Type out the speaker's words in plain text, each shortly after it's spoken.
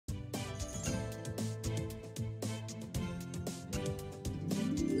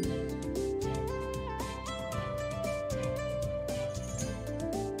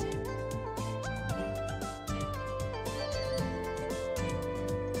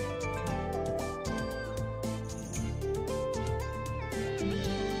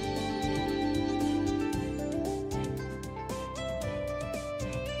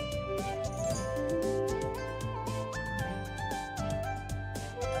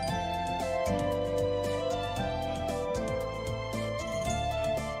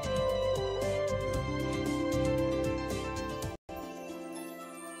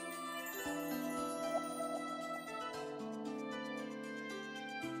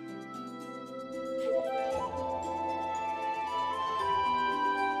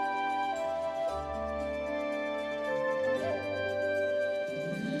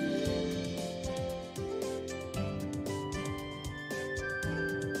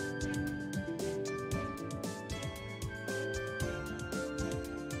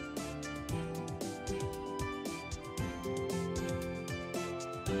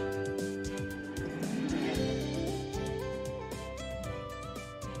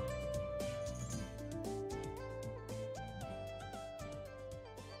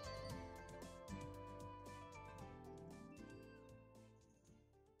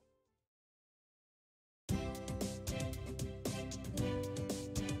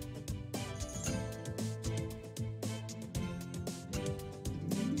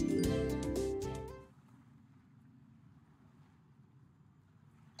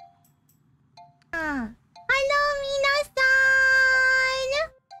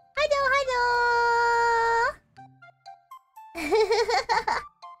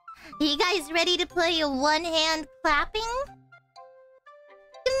You guys ready to play a one-hand clapping?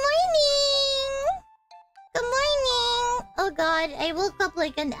 Good morning! Good morning! Oh god, I woke up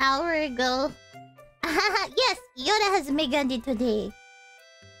like an hour ago. Yes, Iora has Megane today.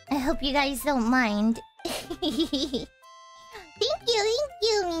 I hope you guys don't mind. Thank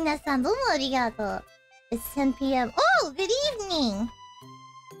you, minasan. Domo arigato. It's 10 p.m. Oh, good evening!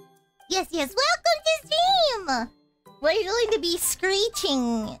 Yes, welcome to stream! We're going to be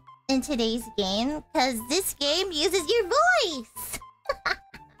screeching in today's game, because this game uses your voice!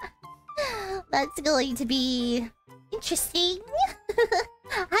 That's going to be interesting.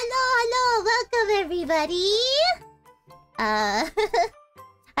 Hello, welcome everybody! I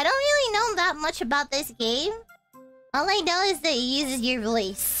don't really know that much about this game. All I know is that it uses your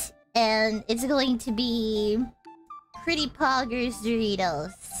voice. And it's going to be... Pretty Poggers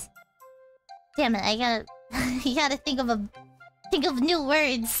Doritos. Damn it, I gotta... you gotta think of new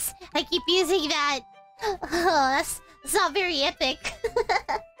words. I keep using that. Oh, that's not very epic.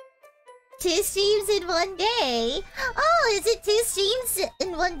 2 streams in one day. Oh, is it 2 streams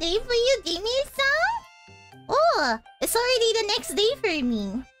in one day for you, Demir-san? Oh, it's already the next day for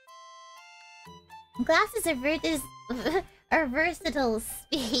me. Glasses are versatile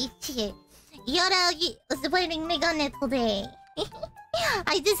speech. Iora was wearing Megane today.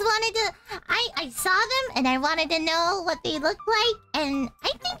 I just wanted to... I saw them and I wanted to know what they look like, and I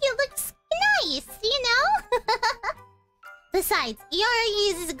think it looks nice, you know? Besides, Iora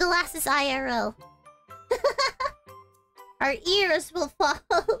uses glasses IRL. Our ears will fall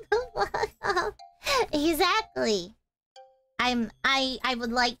the fuck off. Exactly. I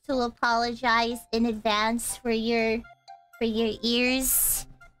would like to apologize in advance for your ears.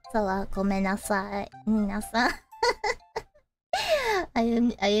 So, gomenasai, minasan.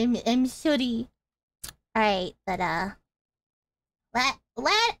 I'm sorry. Alright, but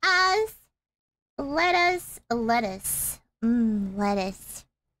lettuce. Lettuce.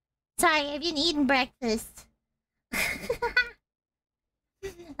 Sorry, I haven't eaten breakfast.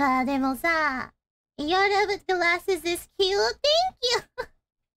 でもさ、Iora with glasses is cute. Thank you.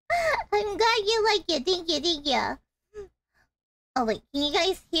 I'm glad you like it. Thank you. Oh wait, can you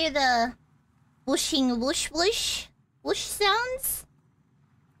guys hear the whooshing whoosh sounds?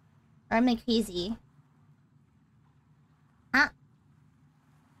 Or am I crazy?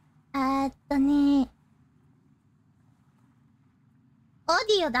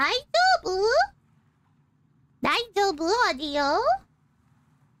 Audio 大丈夫? 大丈夫 audio?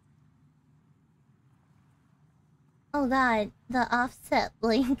 Oh god, the offset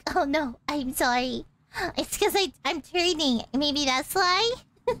blink. Oh no, I'm sorry. It's because I'm turning. Maybe that's why?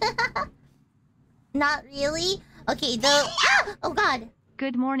 Not really? Okay, oh god.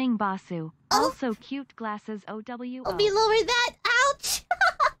 Good morning, Basu. Oh. Also cute glasses OWO. Let me lower that. Ouch!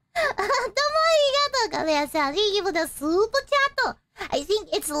 どうもありがとう、カメラさん。Thank you for the super chat. I think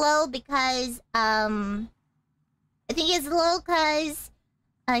it's low because,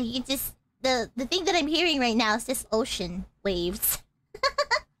 you just... The thing that I'm hearing right now is just ocean waves.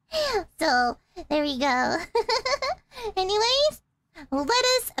 So, there we go. Anyways, let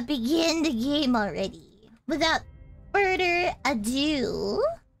us begin the game already. Without further ado...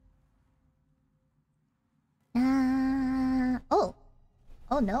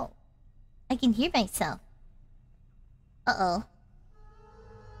 Oh no. I can hear myself. Uh-oh.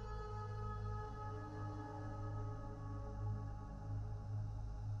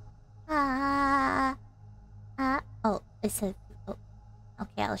 Oh, it said... Oh.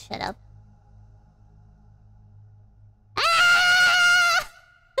 Okay, I'll shut up.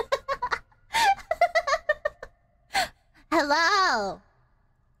 Hello!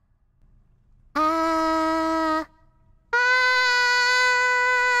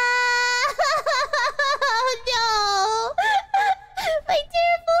 No! My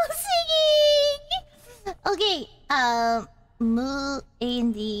terrible singing! Okay, move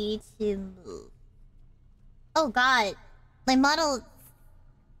indeed to move. Oh god, my model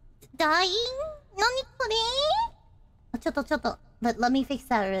dying? Nani kore? ちょっと. Let me fix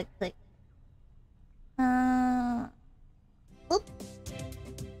that real quick. Oop.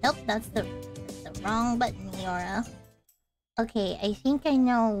 Nope, that's the wrong button, Iora. Okay, I think I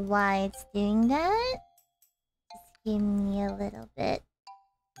know why it's doing that. Just give me a little bit.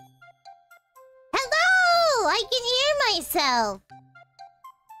 Hello! I can hear myself!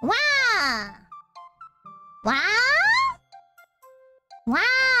 Wow! Wow! Wow!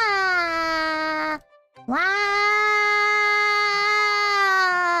 Wow!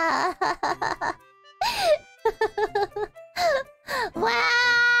 Wow!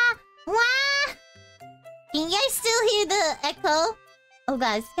 Wow! Can you guys still hear hear the echo. Oh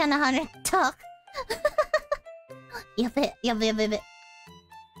god, it's kinda hard to talk. Yabe.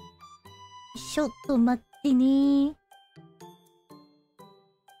 ちょっと待ってね。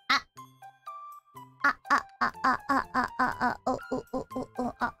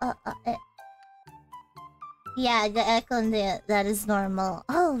Yeah, the echo there, that is normal.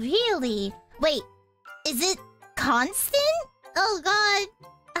 Oh, really? Wait, is it constant? Oh god.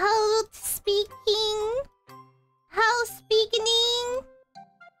 How speaking? How speaking?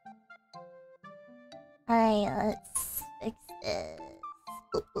 Alright, let's fix this.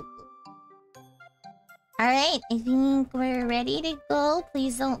 Alright, I think we're ready to go.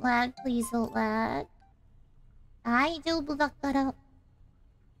 Please don't lag, please don't lag. 大丈夫だから。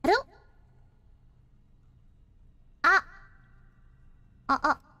あれ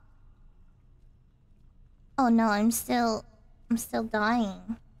？Oh no, I'm still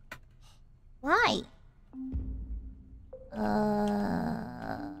dying. Why? How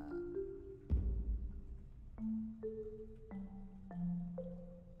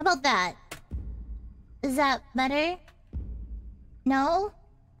about that? Is that better? No?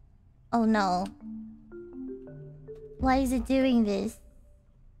 Oh no. Why is it doing this?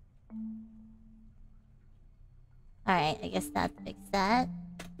 Alright, I guess that fixed that.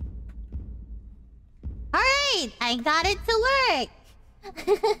 Alright! I got it to work!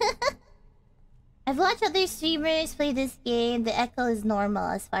 I've watched other streamers play this game. The echo is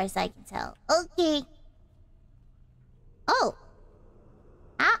normal as far as I can tell. Okay. Oh!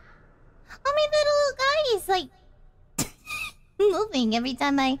 Oh, my little guy is like... moving every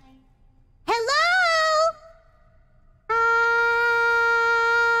time I... Hello?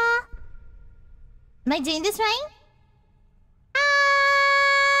 Am I doing this right?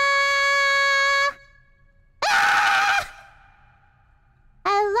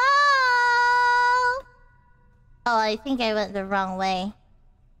 Hello? Oh, I think I went the wrong way.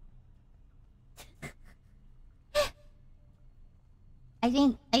 I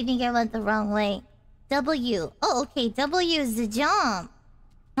think I went the wrong way. W. Oh, okay. W is the jump.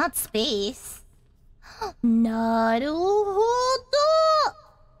 Not space. Naruhodo!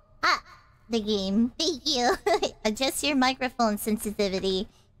 The game. Thank you. Adjust your microphone sensitivity.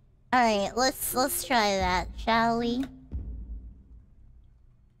 Alright, let's try that, shall we?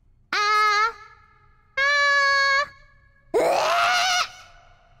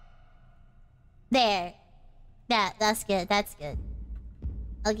 There. That's good, that's good.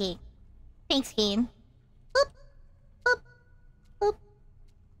 Okay. Thanks, game. Boop. Boop. Boop.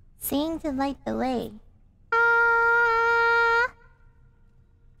 Sing to light the way.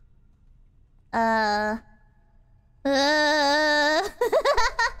 Oh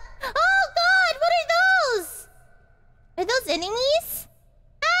god, what are those? Are those enemies?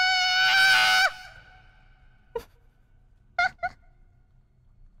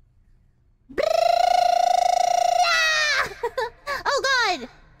 Oh god,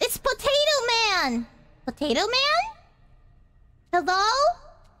 it's Potato Man. Potato Man? Hello?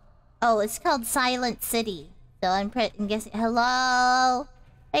 Oh, it's called Silent City. So I'm guessing. Hello?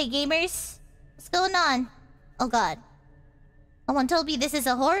 Hey, gamers. What's going on? Oh god. Someone told me this is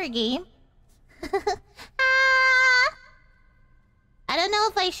a horror game. I don't know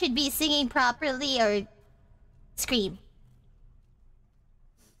if I should be singing properly or scream.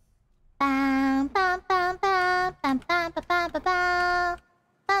 Bam bam bam bam bam bam bam bam bam bam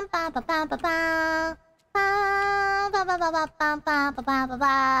bam bam bam bam bam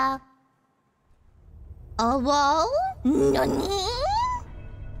bam. A wall? Nani?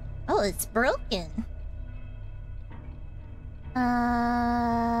 Oh, it's broken.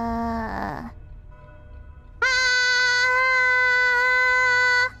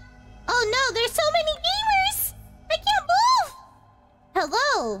 Oh no, there's so many gamers! I can't move!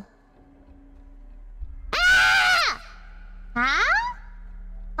 Hello? Huh?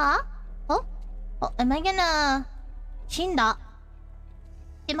 Huh? Oh? Oh, am I gonna... Shinda.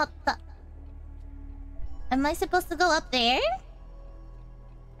 Shimatta. Am I supposed to go up there?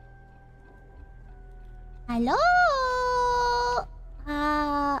 Hello?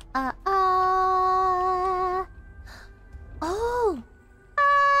 Oh!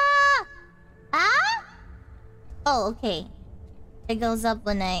 Oh, okay. It goes up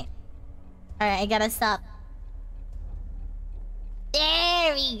when I... Alright, I gotta stop.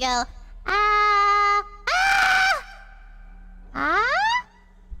 There we go.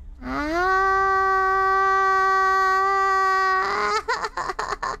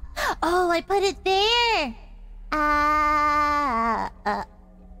 Oh, I put it there.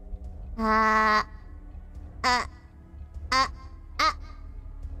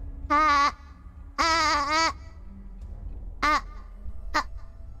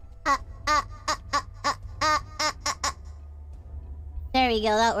 we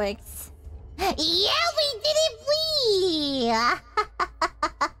go, that works. Yeah, we did it, we!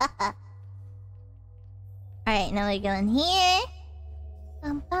 Alright, now we go in here.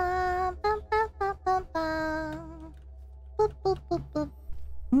 Bum, bum, bum, bum, bum, bum, bum. Boop, boop, boop, boop.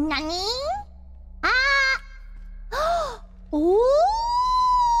 Nani? Ah! Ooh!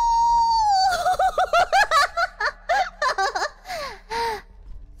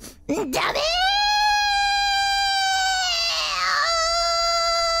 Damn it!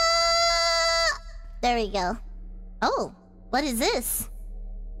 There we go. Oh, what is this?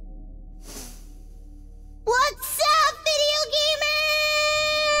 What's up, video gamers?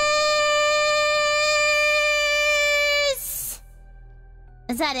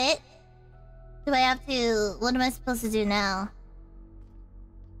 Is that it? Do I have to... What am I supposed to do now?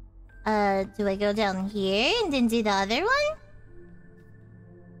 Do I go down here and then do the other one?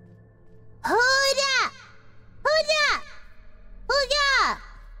 Huda! Huda! Huda!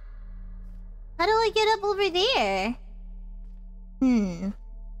 How do I get up over there?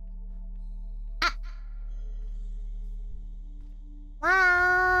 Ah.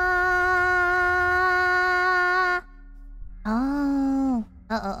 Ah. Oh.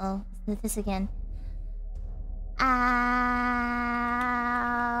 Oh. Let's do this again.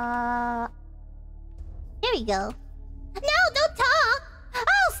 There we go. No, don't talk!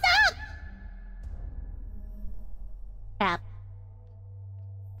 Oh, stop! Crap.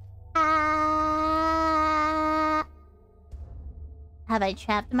 Have I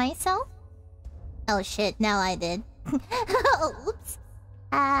trapped myself? Oh shit, now I did. Oh, oops.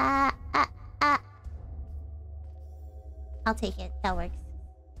 I'll take it. That works.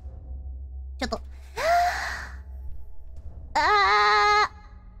 Shut up.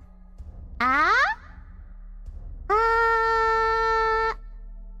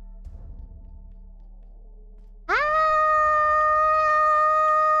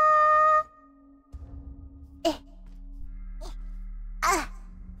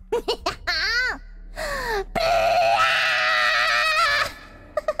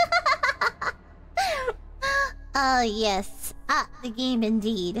 Oh yes. The game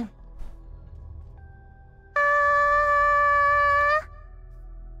indeed.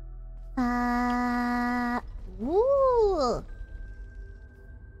 Ooh.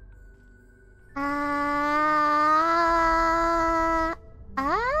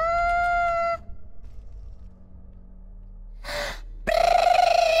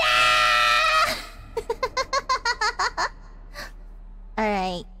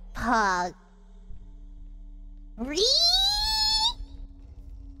 Alright, Pog.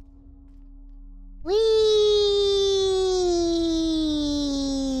 Wee!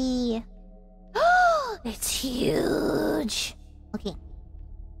 It's huge. Okay.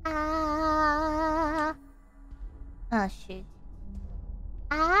 Oh shoot.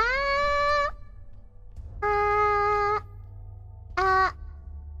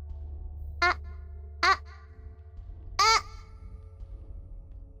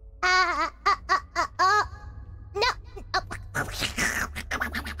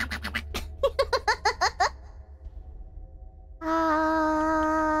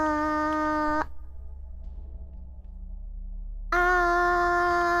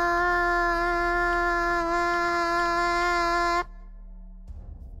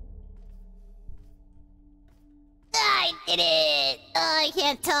 I did it! Oh, I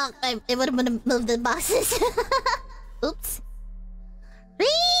can't talk. It would have moved the boxes. Oops.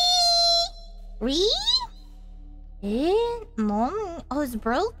 Ree? Mom? Oh, it's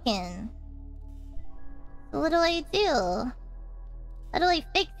broken. So what do I do? How do I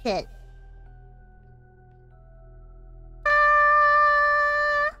fix it?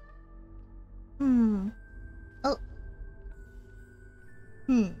 Oh.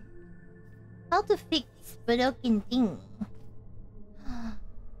 How to fix broken thing?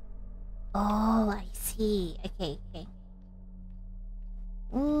 Oh, I see. Okay.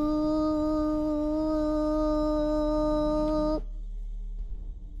 Ooh.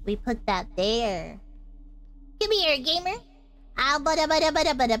 We put that there. Come here, gamer. No,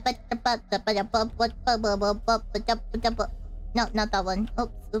 not that one.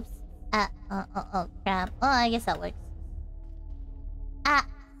 Oops. Oh, crap. Oh, I guess that works.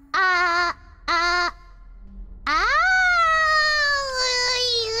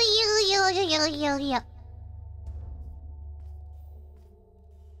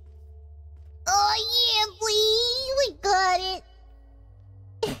 Oh yeah, please, we got it.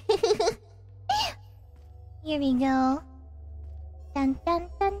 Here we go. Dun dun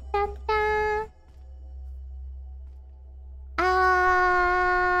dun dun dun.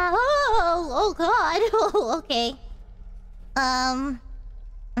 Oh god. Oh, okay.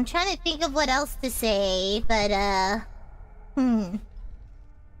 I'm trying to think of what else to say, but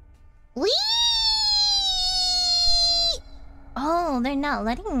Whee! Oh, they're not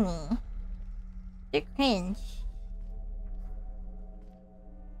letting me. They're cringe.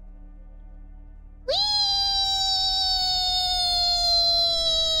 Whee!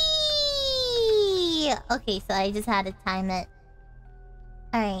 Okay, so I just had to time it.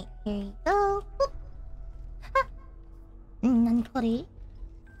 Alright, here you go. Ah! 何これ?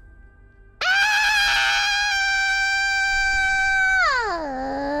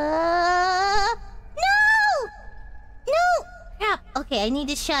 Okay, I need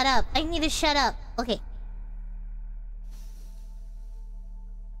to shut up. I need to shut up. Okay.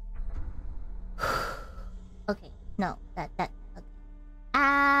 Okay, no, that, okay.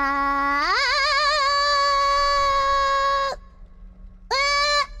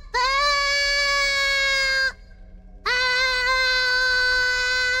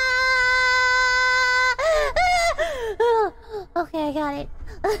 Okay, I got it.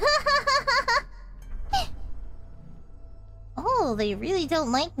 Oh, they really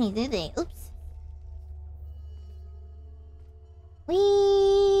don't like me, do they? Oops. Whee!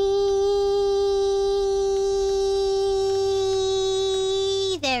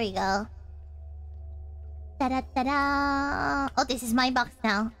 There we go. Ta-da-ta-da! Oh, this is my box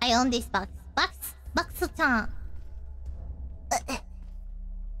now. I own this box. Box-o-tan.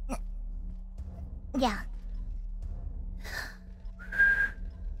 Yeah.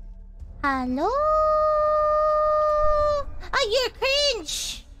 Hello? Oh, you're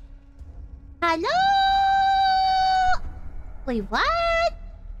cringe! Hello? Wait, what?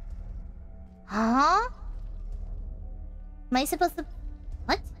 Huh? Am I supposed to...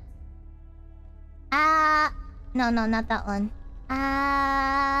 What? No, not that one.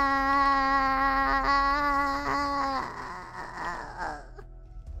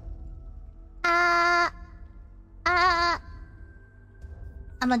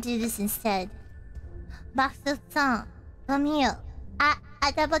 I'm gonna do this instead. Box-o-tan. Come here.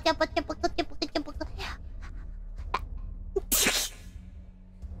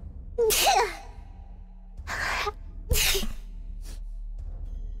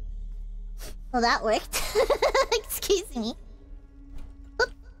 Well, that worked. Excuse me.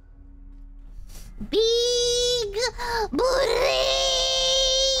 Big brain!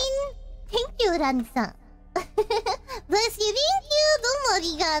 Thank you, Ran-san. Bless you, thank you! どうもあ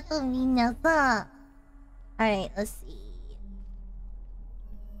りがとう、みんなさん。Alright, let's see.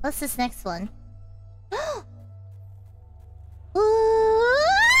 What's this next one?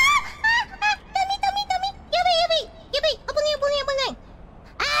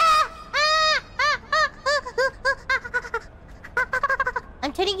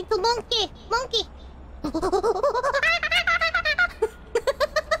 I'm turning into monkey! Monkey! What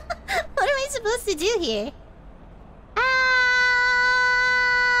am I supposed to do here?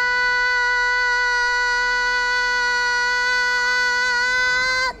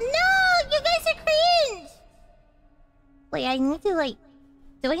 Wait, I need to like...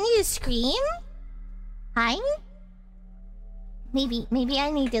 Do I need to scream? Hi? Maybe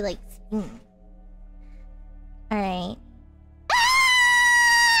I need to like scream. Alright.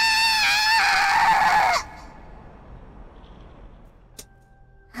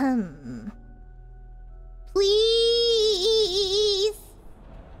 Please?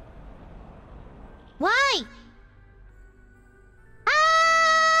 Why?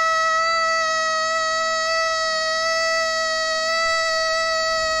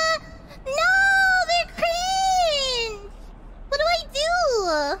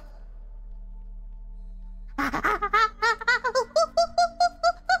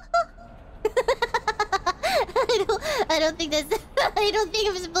 I don't think that's... I don't think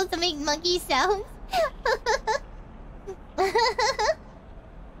I'm supposed to make monkey sounds.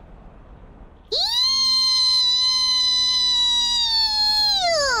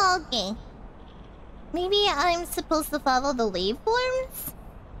 Okay. Maybe I'm supposed to follow the waveforms?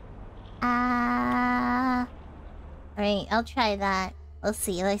 Alright, I'll try that. Let's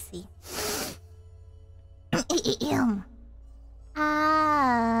see.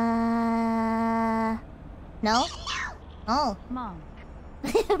 No? Oh. Monk.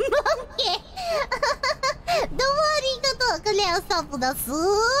 Monkey! どうもありがとう。これはサポだ。スーパーチ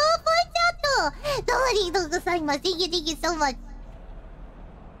ャット。どうもありがとうございます。Thank you so much.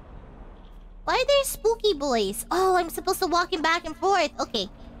 Why are there spooky boys? Oh, I'm supposed to walk him back and forth. Okay.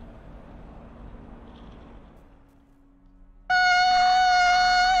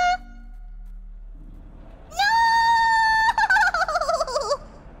 No!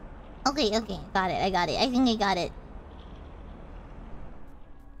 Okay. Got it. I got it. I think I got it.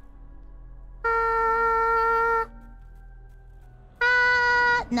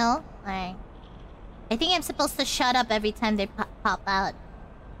 No? Alright. I think I'm supposed to shut up every time they pop out.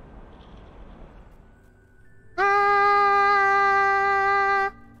 Ah.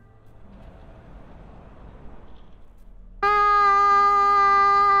 Ah.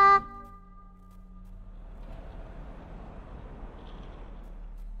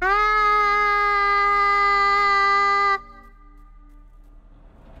 Ah.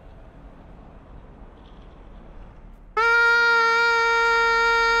 Ah.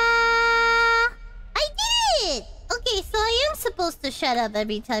 I did it! Okay, so I am supposed to shut up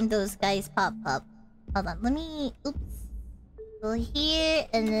every time those guys pop up. Hold on, let me... Oops. Go here,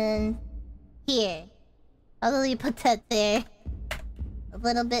 and then... Here. Probably put that there. A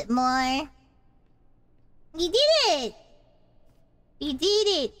little bit more. We did it! We did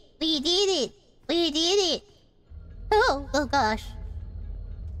it! We did it! We did it! Oh, oh gosh.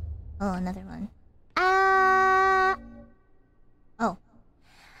 Oh, another one. Ah! Oh.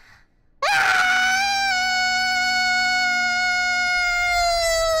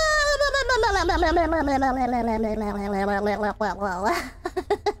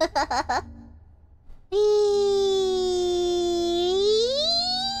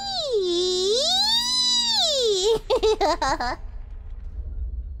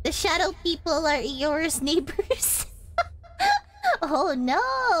 The shadow people are Iora's neighbors. Oh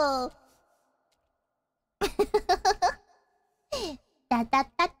no! Da da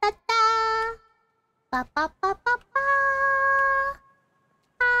da da da. Ba ba ba ba ba.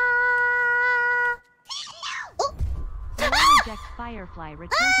 Oh. Reject Firefly.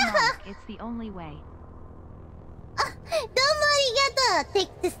 Return to Mark. It's the only way. Domo arigato!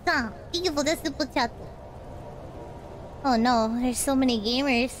 Take this song. Thank you for the super chat. Oh no, there's so many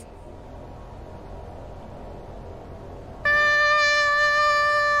gamers.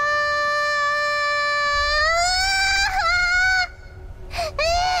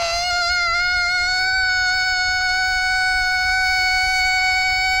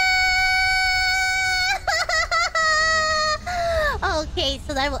 Okay,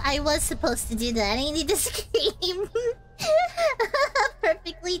 so I was supposed to do that. I need to scream.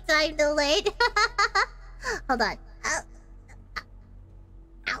 Perfectly timed delayed. Hold on. Ow,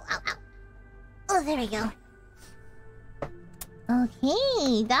 ow, ow. Oh, there we go.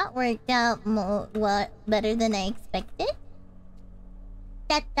 Okay, that worked out better than I expected.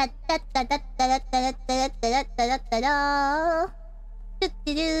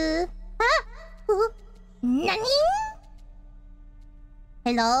 Nani?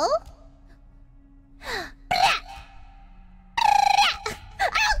 Hello? Oh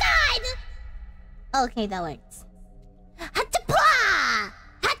god! Okay, that works. Hatapwa!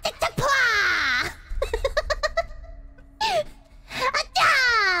 Hatatapwa!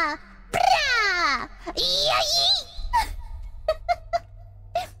 Hata! Bra! Yay!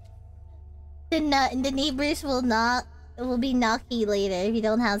 The neighbors will be knocky later if you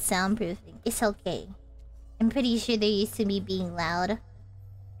don't have soundproofing. It's okay. I'm pretty sure they're used to me being loud.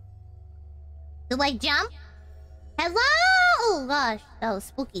 Do I jump? Hello? Oh gosh, that was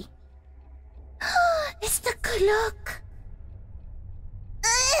spooky. It's the clock.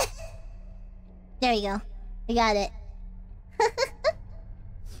 There we go. We got it.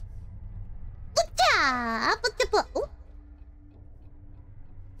 Ooh.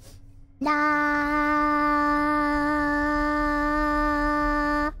 La.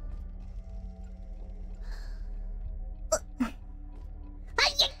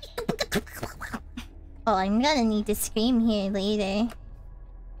 Oh, I'm gonna need to scream here later.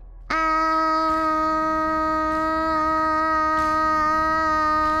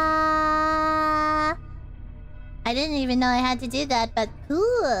 I didn't even know I had to do that, but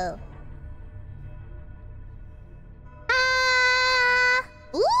cool.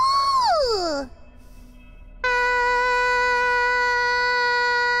 Ooh!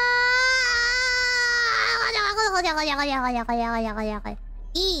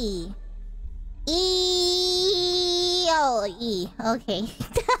 E. Oh, E. Okay.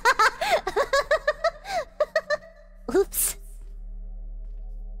 Oops.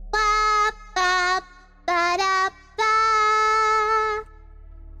 Ba ba ba da ba.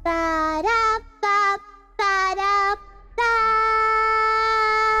 Ba da ba ba da ba.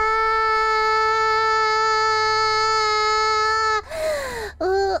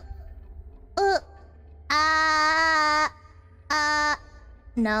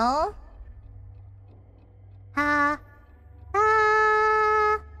 No.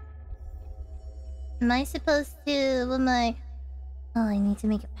 Am I supposed to... What am I... Oh, I need to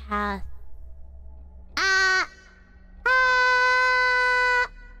make a path. I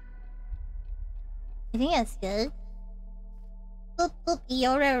think that's good. Boop boop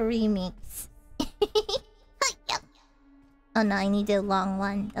Iora remix. Oh no, I need the long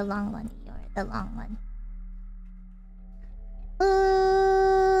one. The long one, Iora. The long one.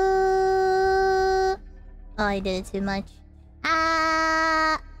 Oh, I did it too much.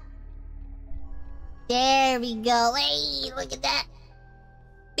 Ah! There we go. Hey, look at that.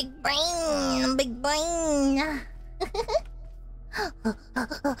 Big brain. Big brain.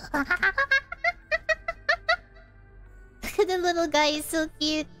 The little guy is so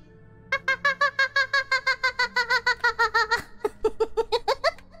cute.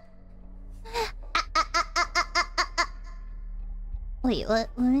 Wait, what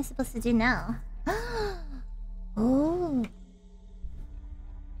am I supposed to do now? Oh.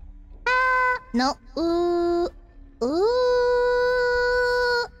 No. Ooh. Ooh.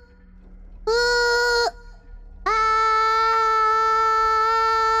 Ooh.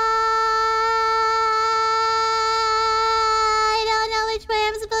 I don't know which way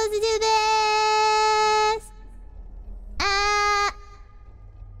I'm supposed to do this.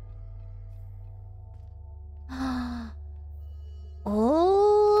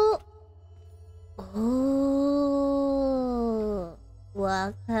 Oh. Oh.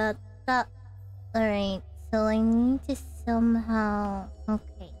 Wakata. Alright, so I need to somehow...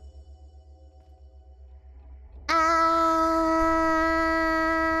 Okay.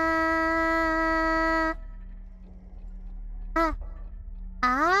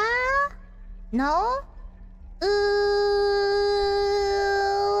 No?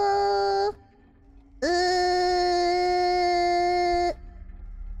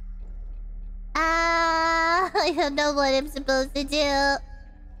 I don't know what I'm supposed to do.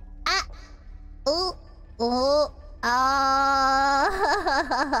 Ooh. Ooh.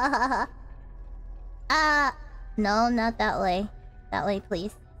 No, not that way. That way,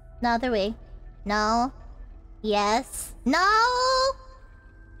 please. The other way. No. Yes. No!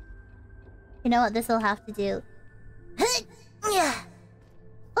 You know what? This will have to do.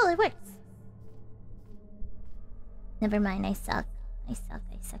 Oh, it works. Never mind. I suck. I suck.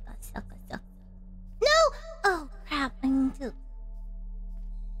 I suck. I suck. I suck. No! Oh, crap. I need to...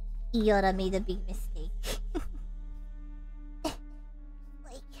 Iora made a big mistake.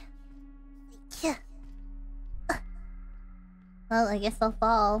 Well, I guess I'll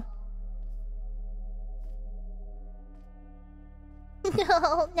fall.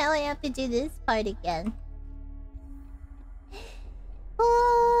 No, now I have to do this part again.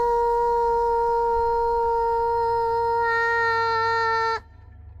 Ooh.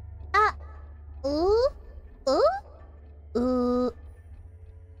 Ooh. Ooh.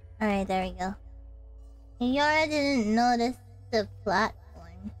 Alright, there we go. Iora didn't notice the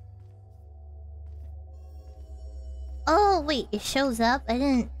platform. Oh, wait, it shows up? I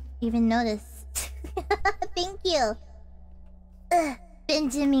didn't even notice. Thank you.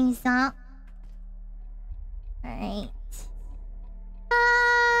 Benjamin-san. Alright.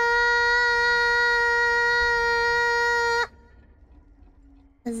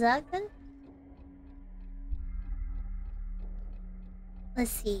 Is that good?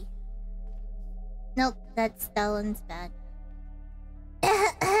 Let's see. Nope, that one's bad.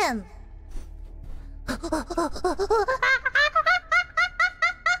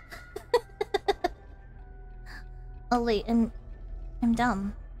 Oh wait, I'm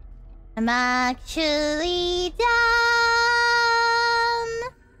dumb. I'm actually dumb.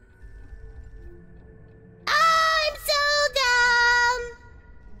 I'm so dumb.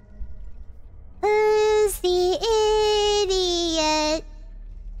 Who's the idiot?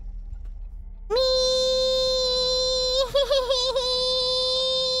 Me.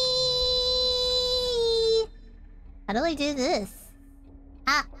 How do I do this?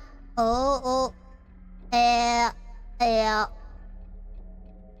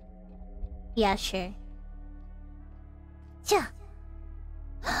 Yeah, sure. Yeah.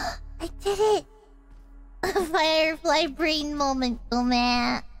 I did it! A Firefly brain moment, oh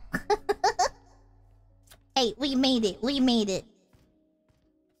man. Hey, we made it. We made it.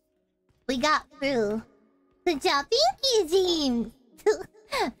 We got through. Good job. Thank you, team.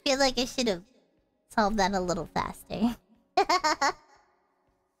 Feel like I should have solved that a little faster.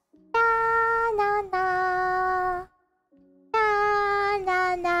 Na na na. Na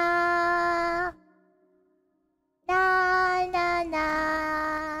na na. Na na na.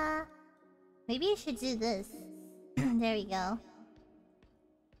 Maybe I should do this. There we go.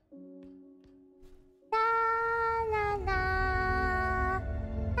 Na na na.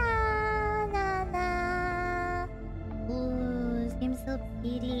 Na na na. Ooh, this game's so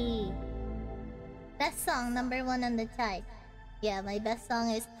pretty. Best song, #1 on the chart. Yeah, my best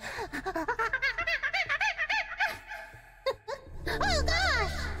song is...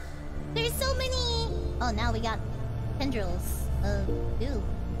 Oh, now we got tendrils of doom.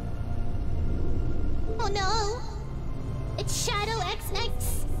 Oh no! It's Shadow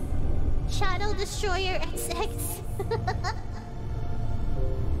XX! Shadow Destroyer XX!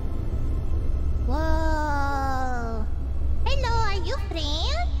 Whoa! Hello, are you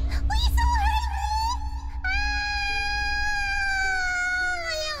friend? Please don't hurt me!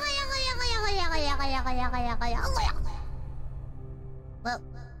 Well,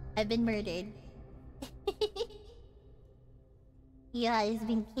 I've been murdered. Yeah, he's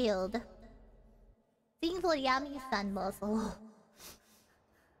been killed. Sing for Yami-san also.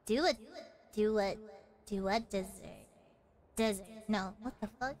 Do it. Do it. Do what? Desert. Desert. No, what the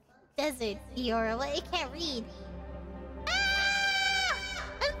fuck? Desert. Iora. What? I can't read. Ah!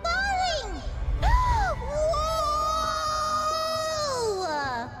 I'm falling! Whoa!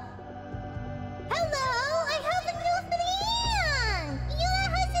 Hello! I have a new friend! Iora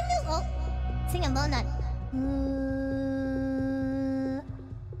has a new... Oh! Sing alone that.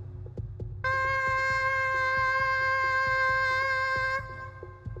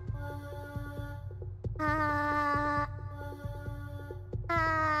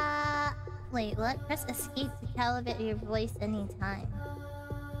 Wait, what? Press escape to calibrate your voice anytime.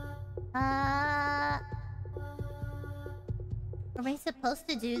 Are we supposed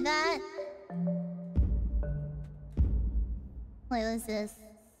to do that? Wait, what is this?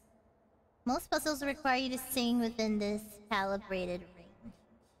 Most puzzles require you to sing within this calibrated range.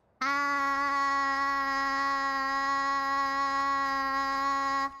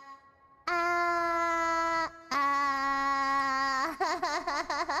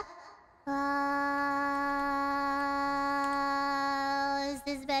 Is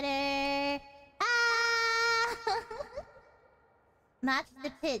this better? Match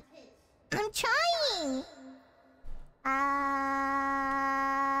the pitch. I'm trying!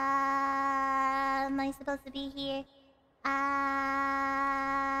 Am I supposed to be here?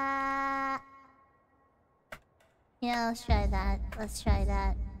 Yeah, let's try that. Let's try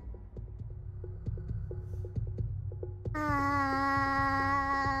that.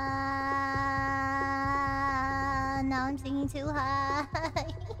 Now I'm singing too high.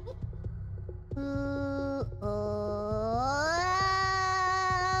 Ooh, oh,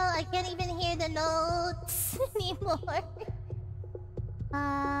 I can't even hear the notes anymore.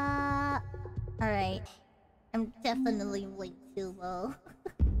 Alright. I'm definitely way too low.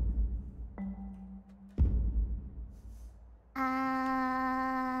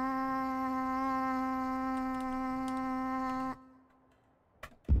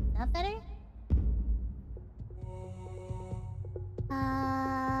 Is that better?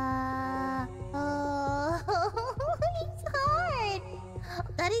 Oh, it's hard.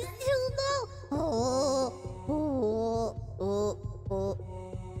 That is too low.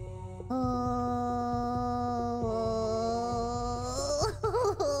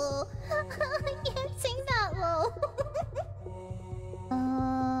 I can't sing that low.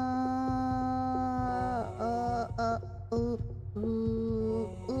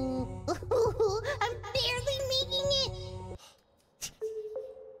 I'm barely making it.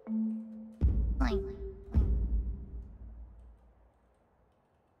 Fine.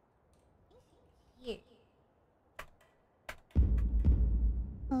 Here.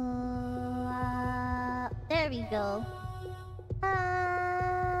 There we go.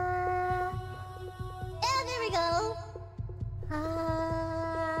 Yeah, there we go.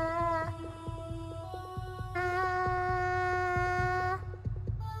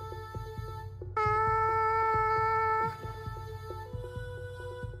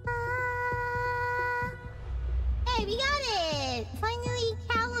 Hey, we got it! Finally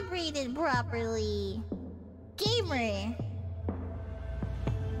calibrated properly. Gamer.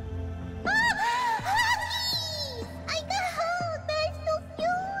 Huggies! I got hugged! They're so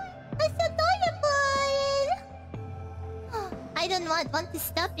cute! That's adorable! I don't want to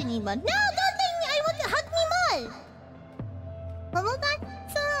stop anyone. No, don't let me! I want to hug me more!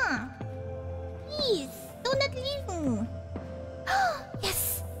 Momogatsu! Please! Don't let leave me!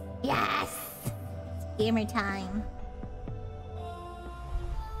 Yes! Yes! It's gamer time.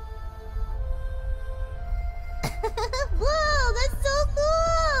 Whoa! That's so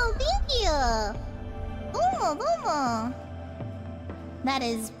cool! Thank you! Boom! That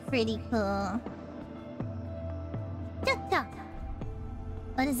is pretty cool. Cha-cha!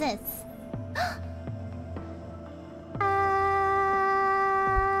 What is this?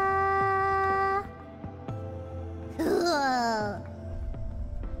 Cool!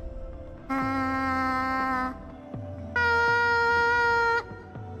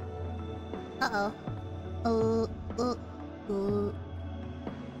 Uh-oh. Oh.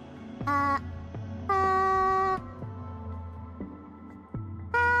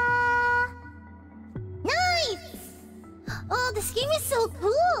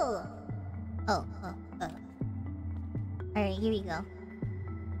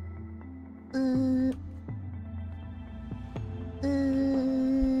 Yay!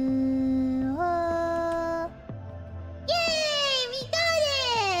 We got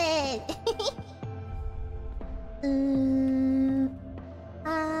it!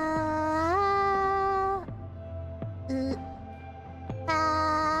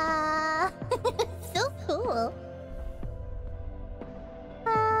 So cool.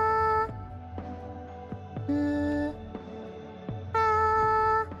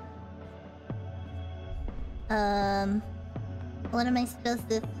 What am I supposed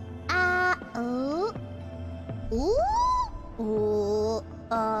to? Oh, ooh, ooh,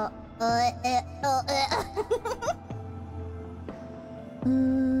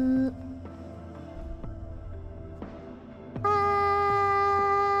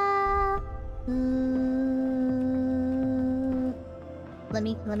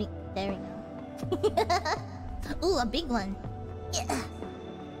 let me. There we go. Ooh, a big one. Yeah.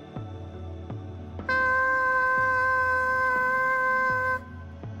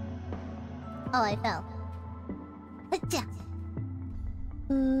 Oh, I fell. Hacha.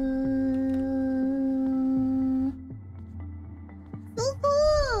 So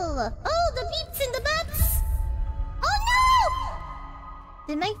cool! Oh, the beeps and the baps! Oh no!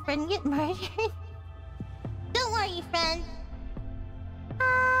 Did my friend get murdered? Don't worry, friend.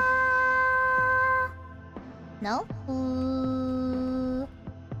 No?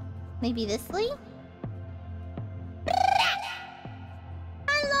 Maybe this way?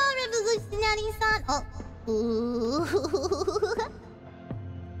 Hello, Revolutionary-san! Oh. Ooh.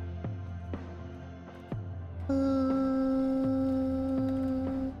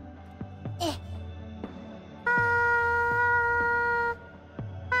 Eh.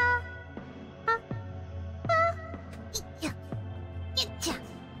 Itcha. Itcha.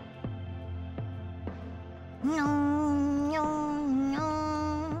 No, no, no.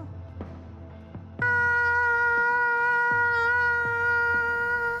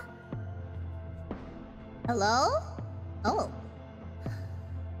 Hello? Oh.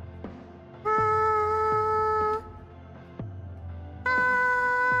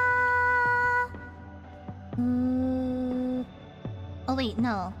 Oh wait,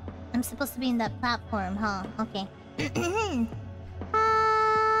 no. I'm supposed to be in that platform, huh? Okay.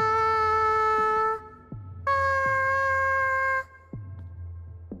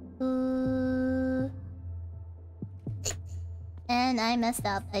 And I messed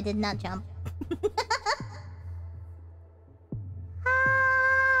up. I did not jump.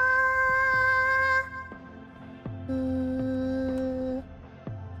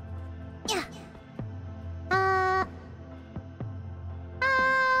 Yeah.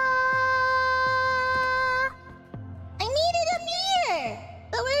 I needed a mirror!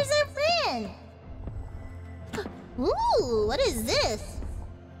 But where's our friend? Ooh, what is this?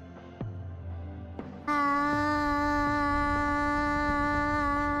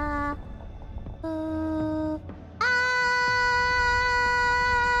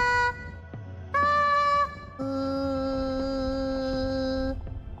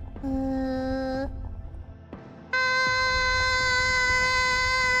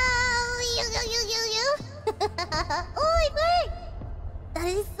 Oh, it worked! That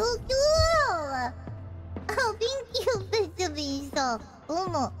is so cool! Oh, thank you, Mr. Beanstalk.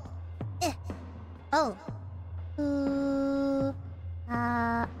 Omo. Eh. Oh.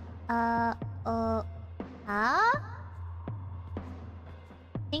 Oh. Huh?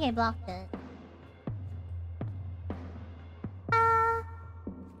 I think I blocked it.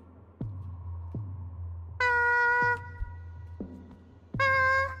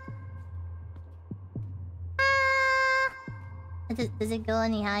 Does it go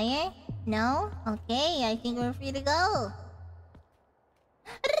any higher? No? Okay, I think we're free to go.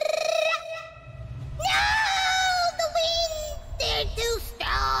 No! The winds! They're too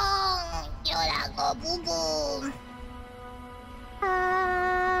strong! Yoda go boom boom!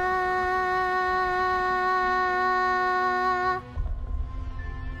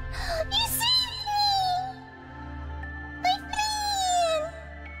 You saved me! My friend!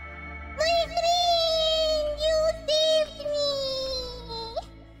 My friend! You saved me!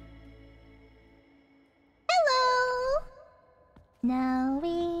 Hello! Now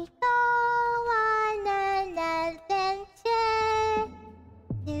we go on an adventure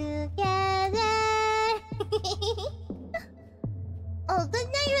together. Oh, good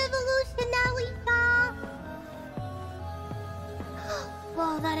night, Revolutionary song.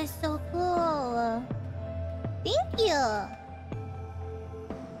 Wow, that is so cool. Thank you.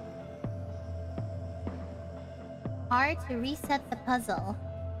 Hard to reset the puzzle.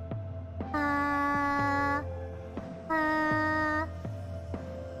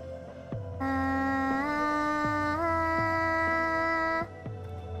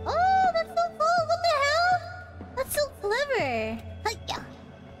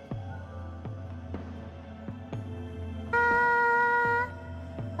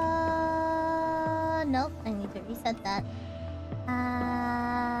 nope. I need to reset that.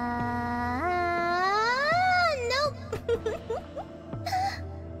 Nope.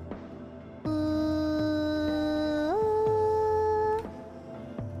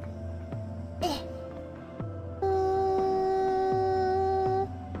 Eh.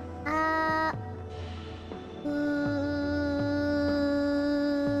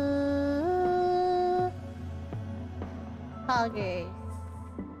 Poggers.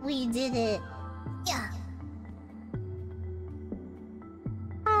 We did it. Yeah.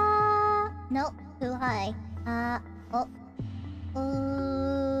 Nope. Too high. Oh.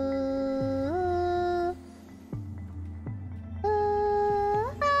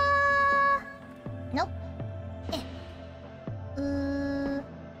 Nope. Eh.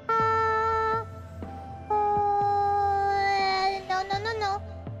 No, no, no, no.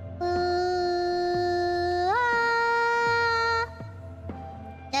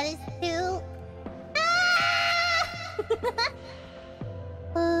 That is too.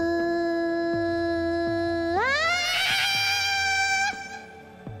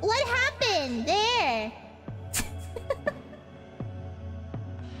 What happened there?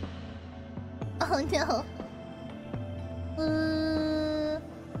 Oh no.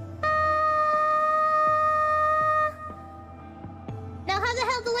 Now how the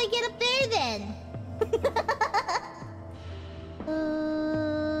hell do I get up there then?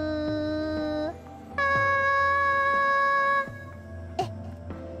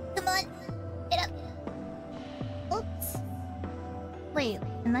 Come on, get up. Oops. Wait,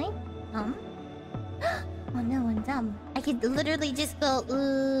 am I dumb? Oh no, I'm dumb. I could literally just go.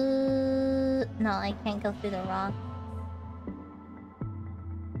 No, I can't go through the rock.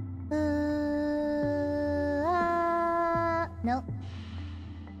 Nope.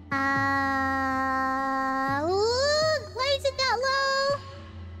 Why is it that low?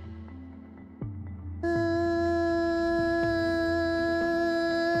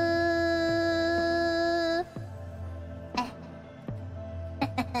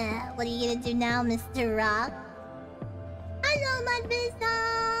 What are you gonna do now, Mr. Rock? Hello,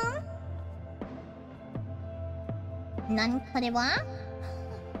 Matt-san! Nan kore wa?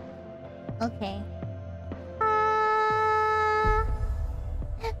 Okay.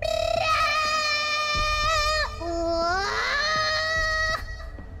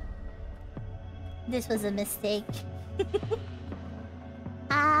 This was a mistake.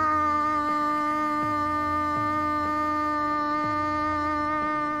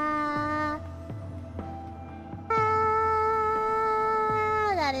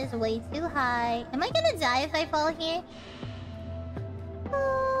 That is way too high. Am I gonna die if I fall here?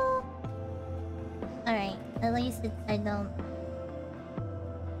 Alright, at least I don't.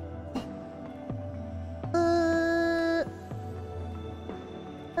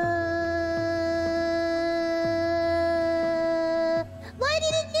 Why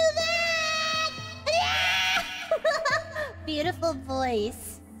did it do that? Beautiful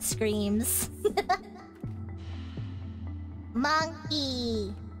voice. Screams.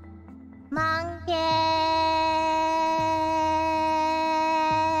 Monkey. Monkey.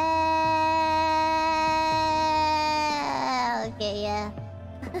 Okay, yeah.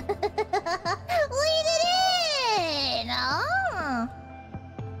 Lead it in! Oh.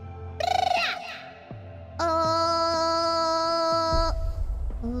 Oh.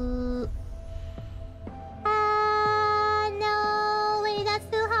 No. Wait, that's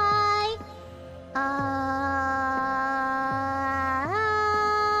too high.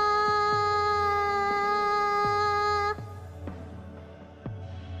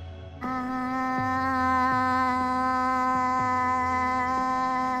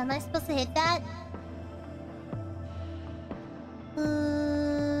 Am I supposed to hit that?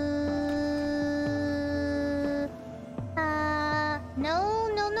 No,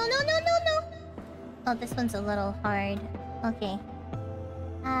 no, no, no, no, no, no. Oh, this one's a little hard. Okay.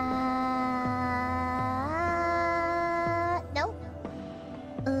 No.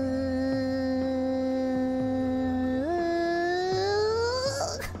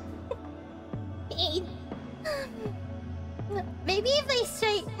 Maybe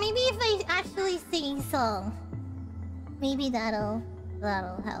if I actually sing song, maybe that'll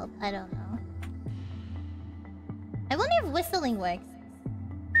help. I don't know. I wonder if whistling works.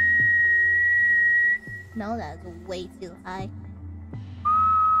 No, that's way too high.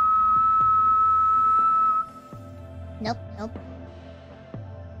 Nope, nope.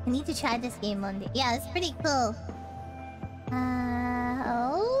 I need to try this game one day. Yeah, it's pretty cool.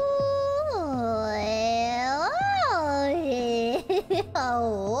 Oh.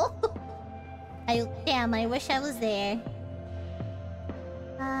 Damn, I wish I was there.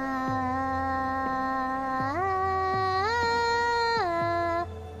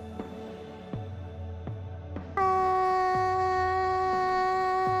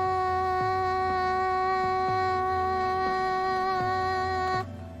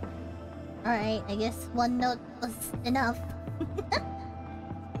 Alright, I guess one note was enough.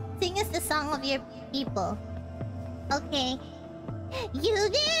 Sing us the song of your people. Okay.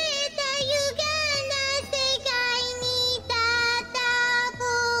 Yugeta yugana sekai ni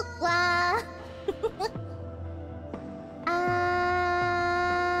tataboku wa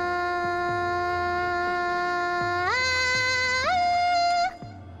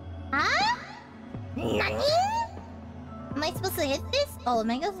Nani? Am I supposed to hit this? Oh,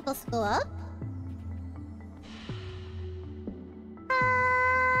 am I supposed to go up?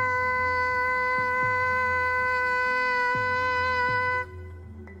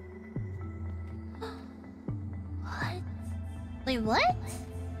 What? Wait, what?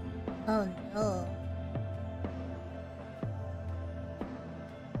 Oh no.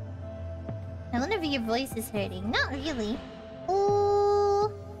 I wonder if your voice is hurting. Not really.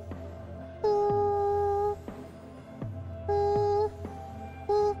 Ooh. Ooh. Ooh.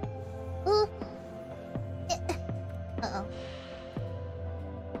 Ooh. Ooh. Uh-oh.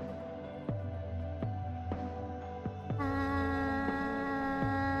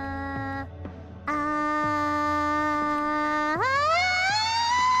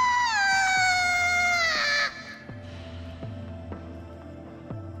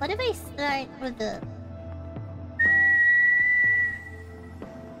 What if I start with the...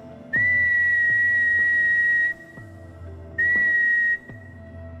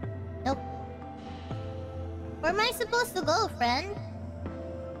 Nope. Where am I supposed to go, friend?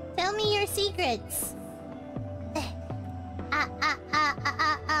 Tell me your secrets.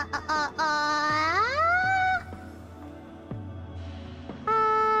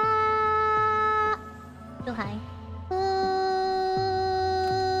 Too high.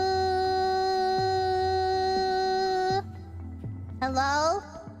 Hello?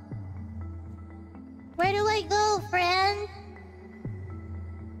 Where do I go, friend?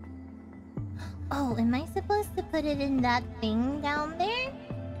 Oh, am I supposed to put it in that thing down there?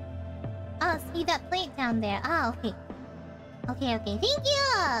 Oh, see that plate down there. Ah, okay. Okay, okay. Thank you,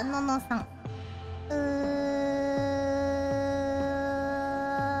 Nono-san.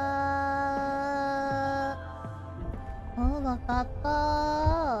 Oh,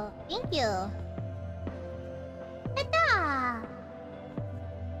 wakata. Thank you. Ta-da!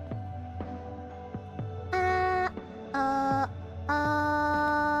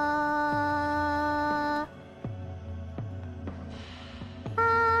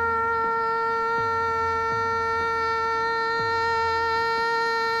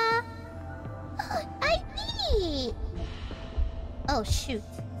 I did it! Oh, shoot.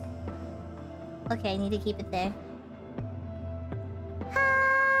 Okay, I need to keep it there.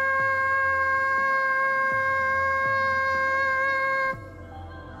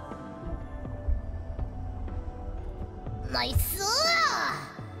 Nice!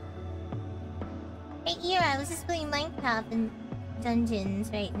 Hey, Ira, I was just playing Minecraft and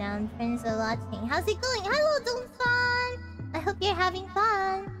dungeons right now, and friends are watching. How's it going? Hello, Donfan! I hope you're having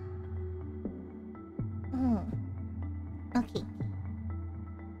fun. Okay.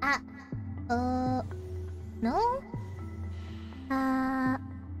 No? No?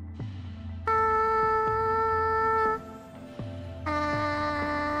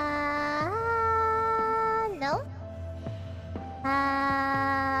 No!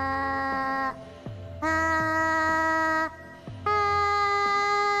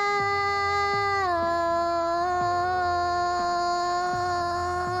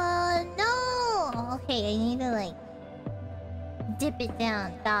 Okay, I need to like dip it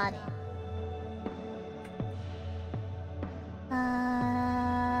down. Got it.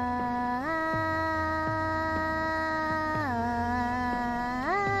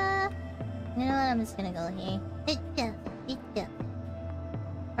 You know what? I'm just gonna go here.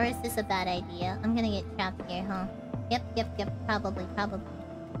 Or is this a bad idea? I'm gonna get trapped here, huh? Yep. Probably.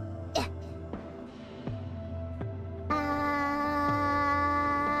 Yeah.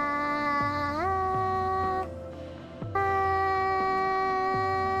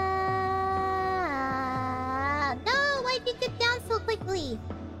 No! Why'd you dip down so quickly?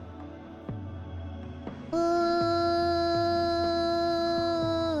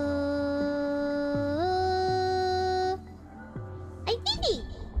 I did it!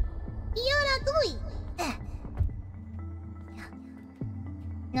 Iora, do it!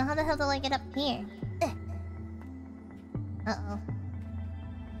 Now how the hell do I get up here? Uh-oh.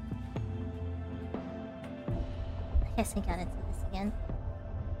 I guess I gotta do this again.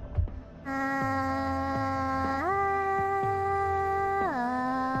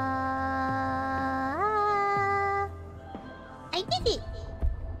 I did it!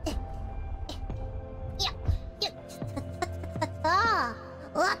 Yeah.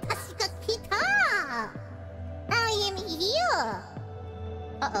 私が来た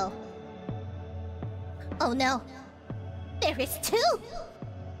Uh-oh. Oh no. There is two!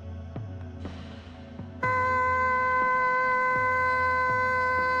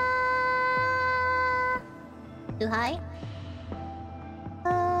 Too high?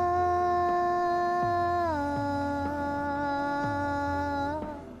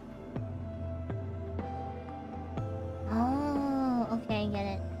 Oh, okay, I get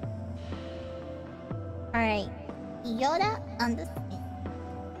it. Alright. Iora on the spin.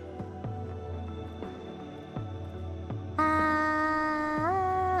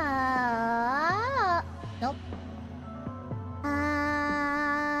 Nope.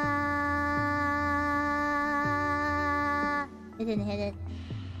 It didn't hit it.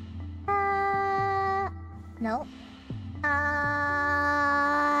 Nope.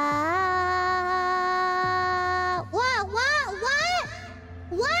 What?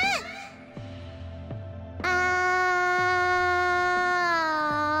 What?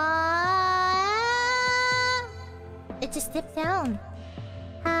 It just dipped down.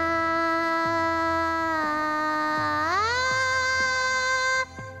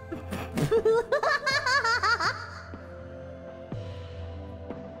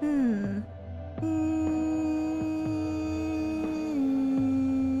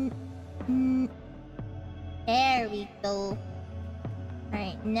 There we go.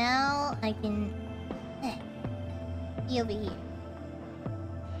 Alright, now I can be over here.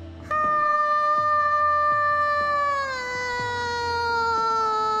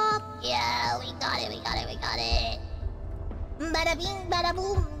 Yeah, we got it. Bada bing, bada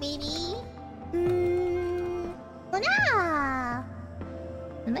boom, baby. Hola!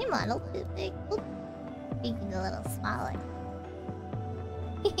 Is my model too big? Oop. Making a little smaller.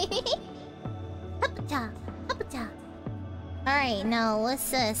 Happa-cha. Alright, now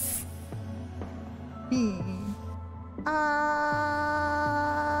what's this?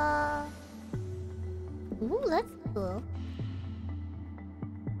 Ooh, that's cool.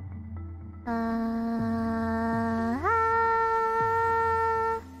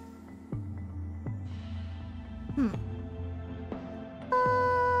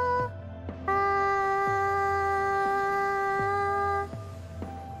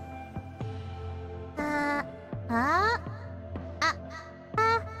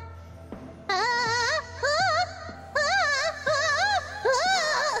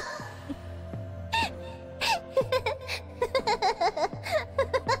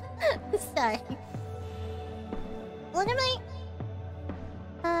 Sorry. What am I?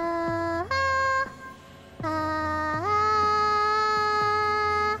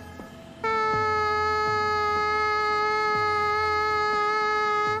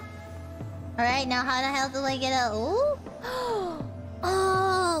 Alright, now how the hell do I get a... Ooh?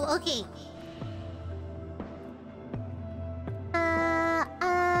 Oh, okay.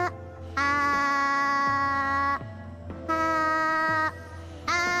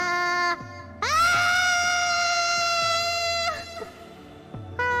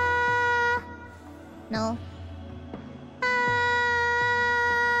 No.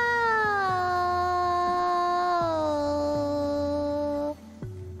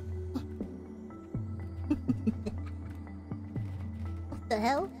 What the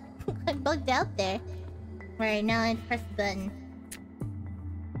hell? I bugged out there. Right, now I press the button.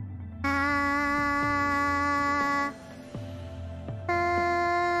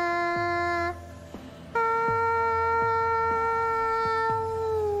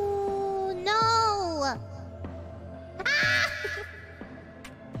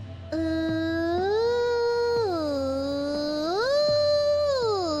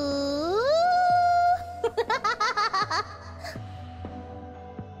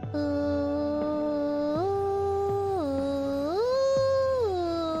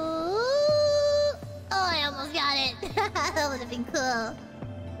 That would have been cool.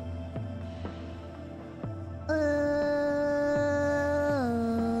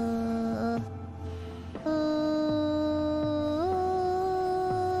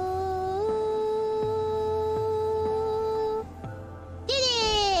 Did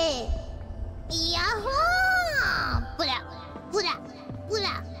it! Yahoo!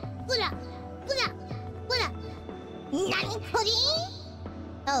 Nani kori?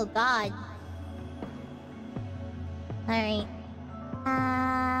 Oh god. Alright.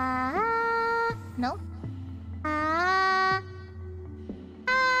 No.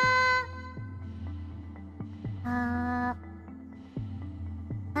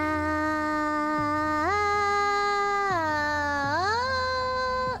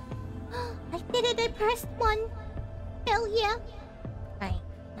 I did it! I pressed one! Hell yeah! Alright,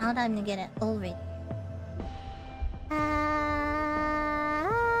 now time to get it over it.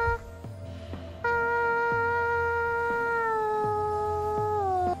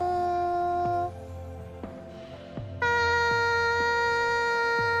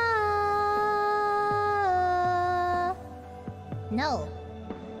 No.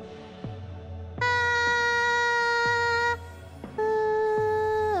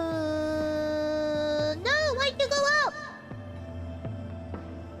 No, why'd you go up?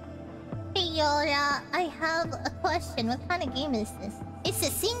 Hey Iora, I have a question. What kind of game is this? It's a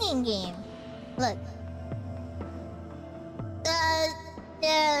singing game. Look.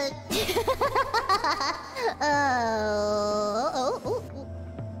 Oh.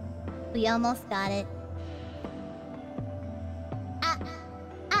 We almost got it.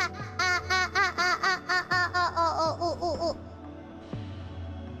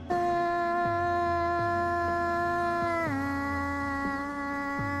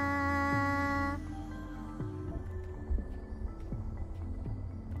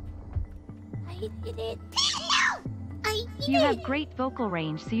 I did it. I did You it. have great vocal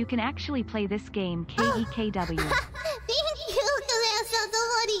range, so you can actually play this game KEKW. Thank you.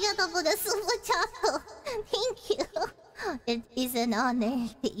 Thank you. It is an honor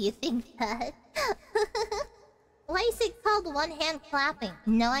that you think that. Why is it called one hand clapping?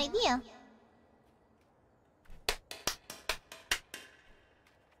 No idea.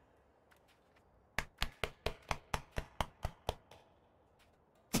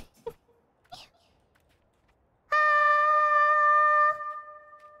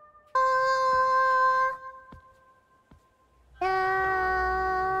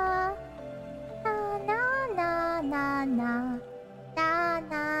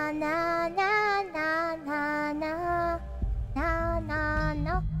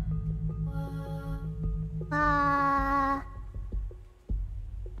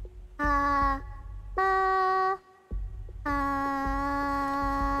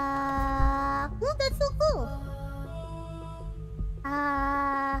 Oh, that's so cool. Cool.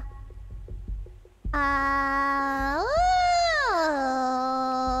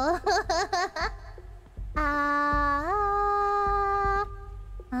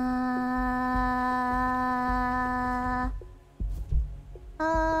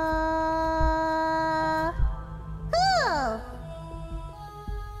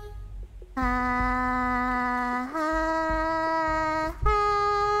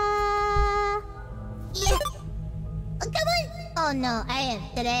 Yeah. Oh, come on. Oh no, I am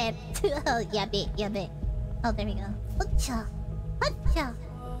today. Oh, yabe. Oh, there we go. Hotcha.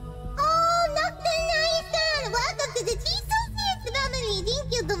 Oh, Nocturne-san! Welcome to the Jesus family! Thank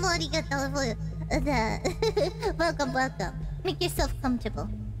you, domo arigato for the... Welcome. Make yourself comfortable.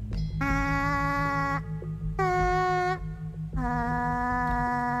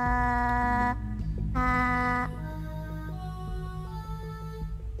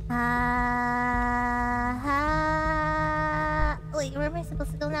 Wait, where am I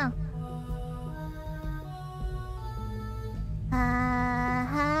supposed to go now?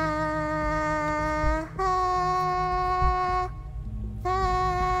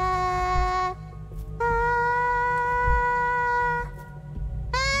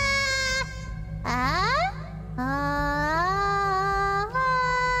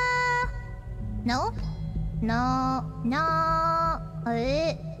 No.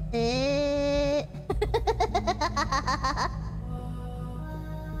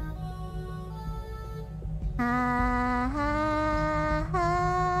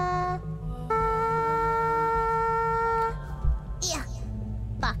 Yeah.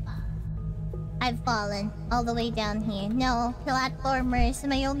 Fuck. I've fallen all the way down here. No, platformers,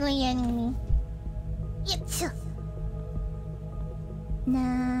 my only enemy. Yitcha.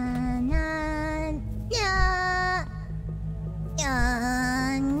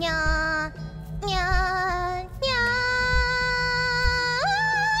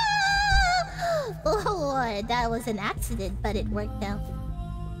 Oh, that was an accident, but it worked out.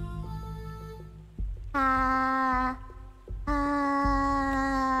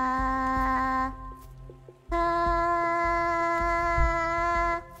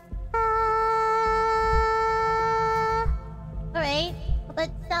 Alright, but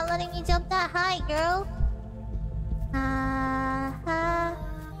it's not letting me jump that high, girl.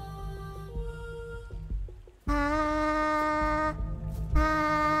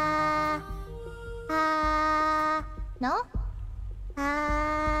 No?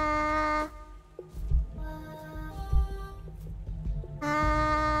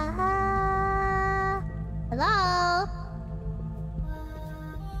 Hello?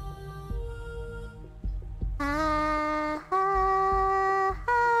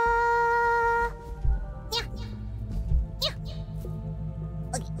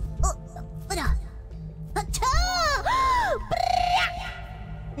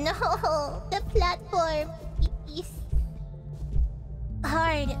 No, the platform is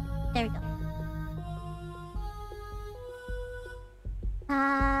hard. There we go.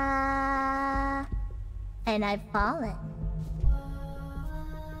 Ah, and I've fallen.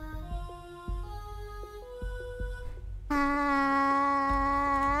 Ah,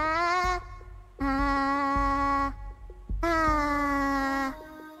 ah, ah.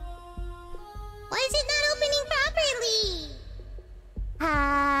 Why is it not opening properly?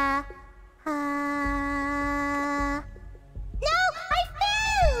 Ah, ah. No, I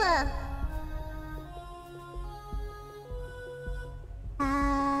fell!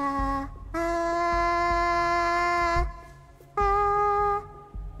 Ah, ah, ah.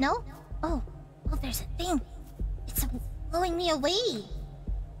 No? Oh, there's a thing. It's blowing me away.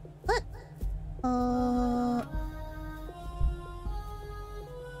 Look. Oh.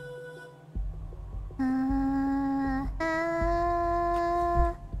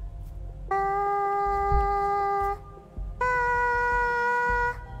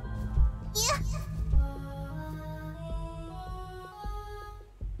 Yeah.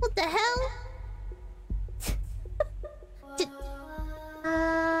 What the hell?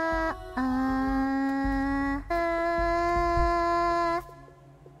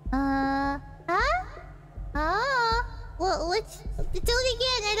 Well, let's do it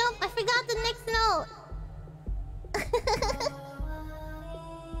again. I forgot the next note.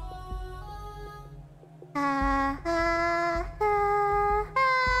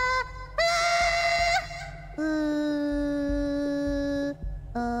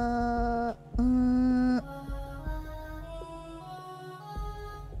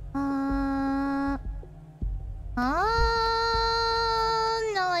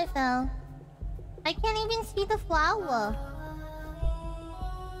 No, I fell. I can't even see the flower.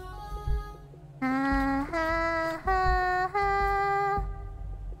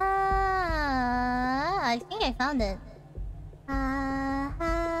 I think I found it. I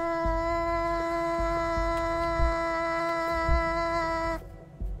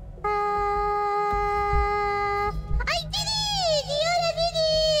did it! Iora did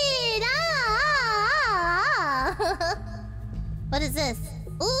it! What is this?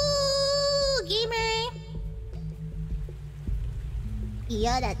 Ooh, gamer!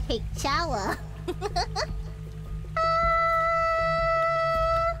 Iora take shower.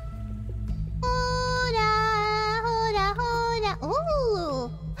 Ooh!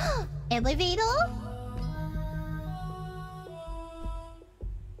 Elevator?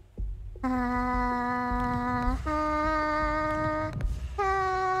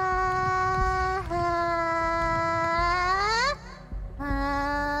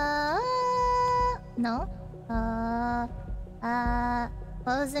 No?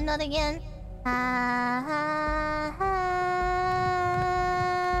 What was the note again? I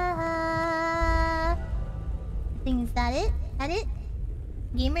think is that it? That it?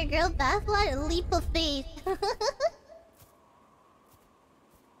 Gamer girl bathwater, leap of faith. What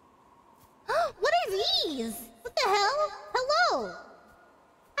are these? What the hell? Hello?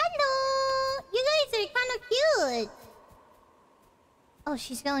 Hello! You guys are kind of cute. Oh,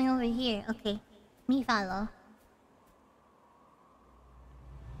 she's going over here. Okay. Me follow.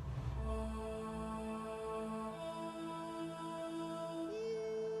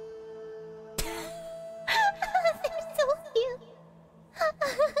 They're so cute.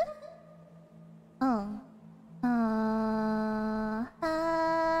 Oh.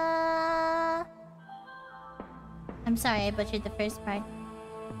 I'm sorry, I butchered the first part.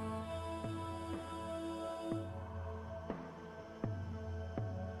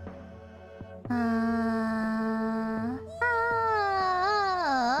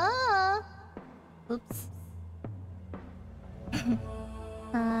 Oops.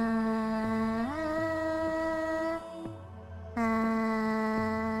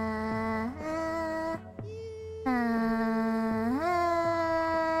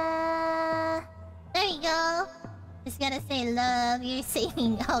 There you go. Just gotta say love. You're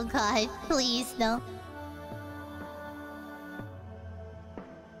saying, oh god, please no.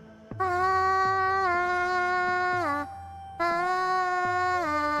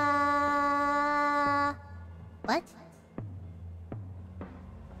 What?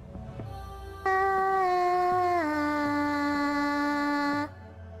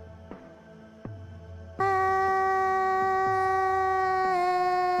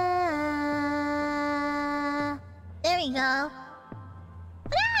 There we go.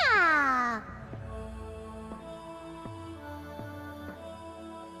 Ah!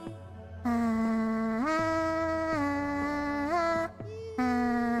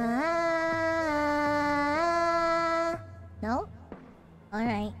 No?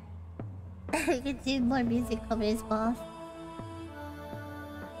 Alright. We can do more music covers, boss.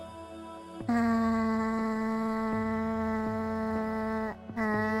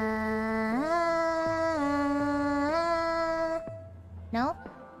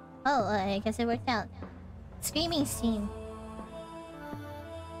 guess it worked out. Screaming stream.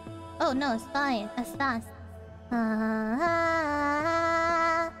 Oh no, it's fine. That's fast.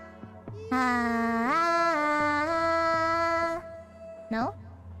 No?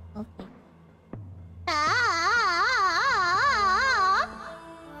 Okay.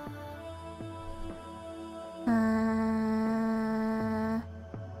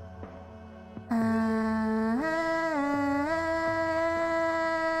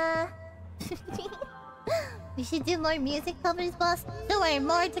 We should do more music covers, boss. Don't worry,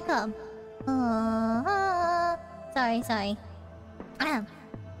 more to come. Sorry.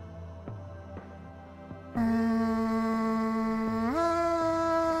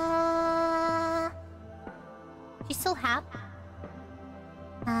 She's so happy.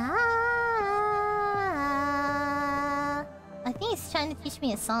 I think it's trying to teach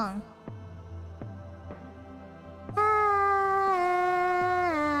me a song.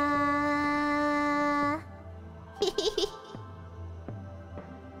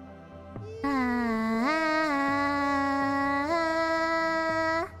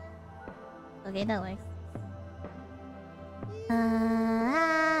 Okay, that works.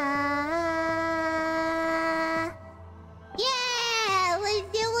 Yeah! Let's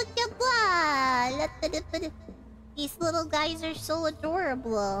do the blah! These little guys are so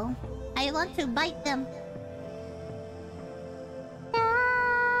adorable. I want to bite them.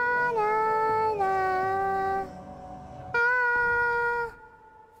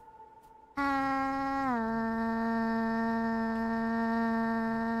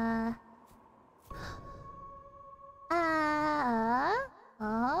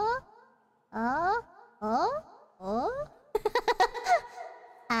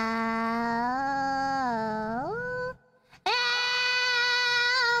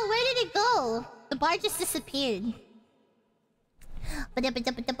 Where did it go? The bar just disappeared.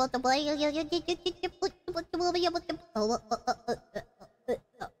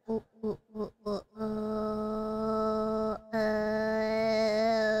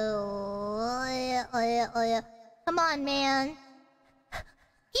 Come on, man.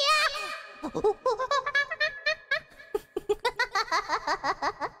 Yeah!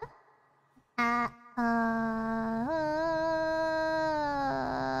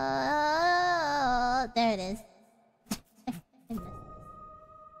 There it is.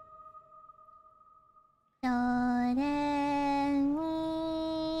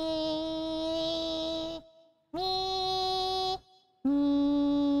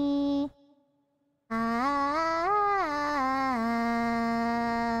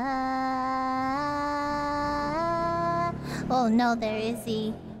 Oh no, there is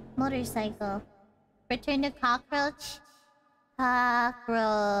a motorcycle. Return the cockroach.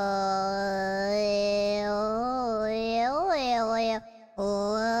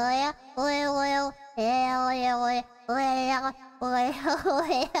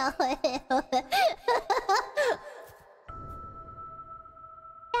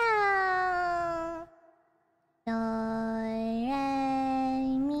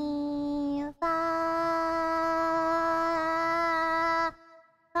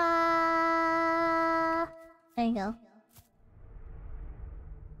 There you go.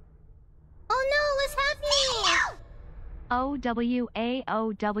 Oh no, what's happening? OWA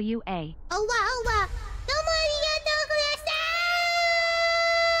OWA. Oh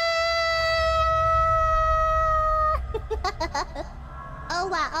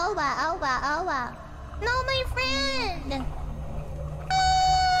wow. Oh wow. No, my friend.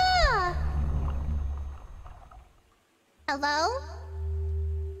 Hello?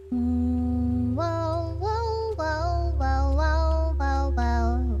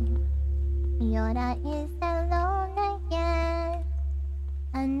 Iora is alone again.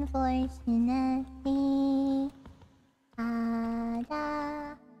 Unfortunately.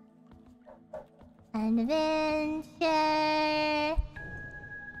 Adventure.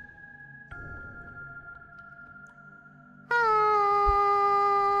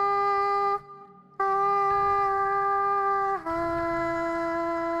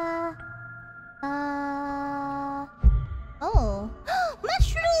 Oh.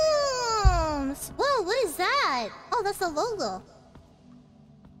 Mushrooms! Whoa, what is that? Oh, that's the logo.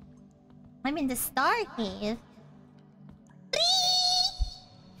 I'm in the Star Cave.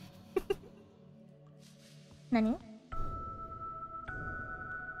 Nani?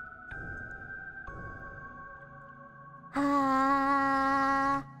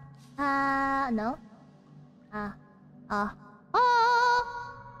 No?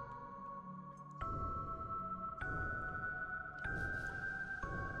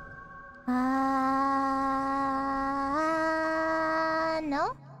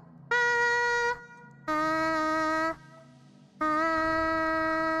 No?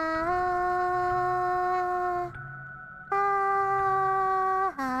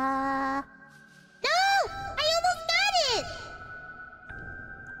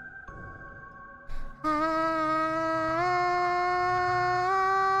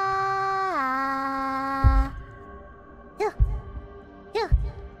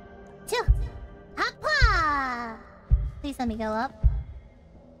 Please let me go up.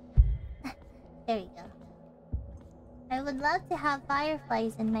 There we go. I would love to have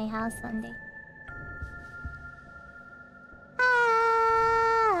fireflies in my house one day.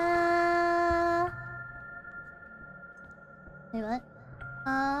 Ah. Wait, what?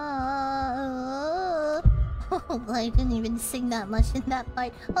 Oh, I didn't even sing that much in that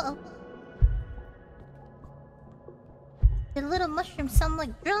part. Uh-oh. The little mushrooms sound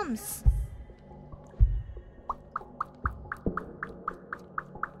like drums.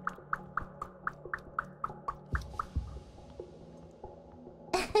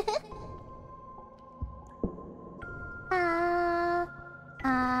 Ah,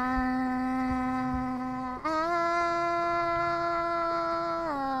 ah,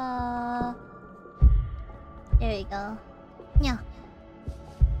 ah. There we go. Yeah.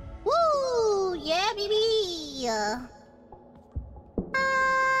 Woo! Yeah, baby!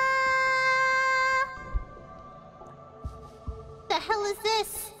 The hell is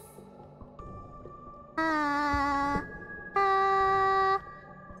this? Ah, ah,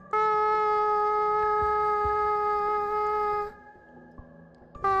 ah,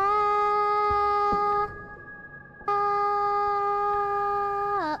 ah,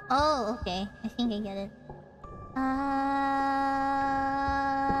 ah. Oh, okay. I think I get it.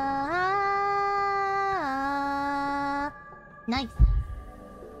 Nice.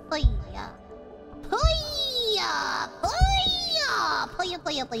 Playa. Playa! Playa! Playa,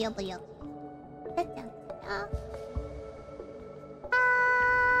 playa, playa, playa.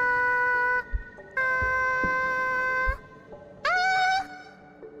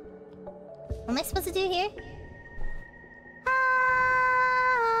 What am I supposed to do here?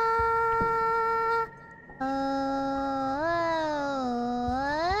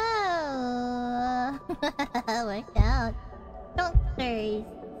 Worked out. Chunkers.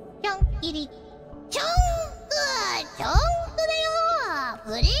 Chunkity. Chunk! Chunk da yo!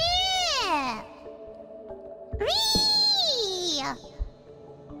 Free! Free!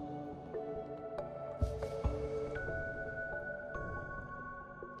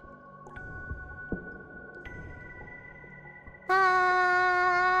 Ah.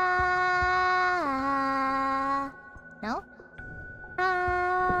 No?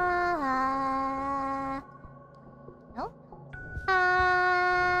 Ah. No? Ah.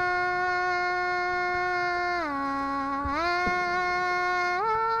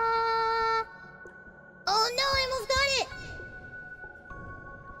 Oh no, I almost got it!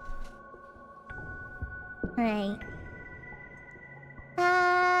 Right.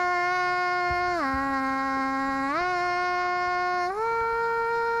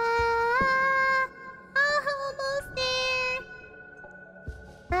 Almost there.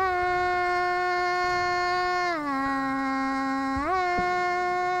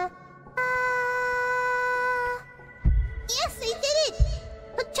 Yes, I did it!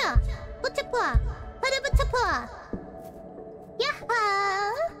 Hutcha! Hutchapwa! Hutapwa! Yaha!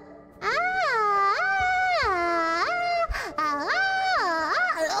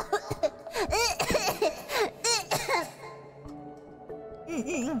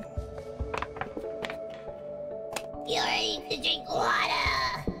 You ready to drink water?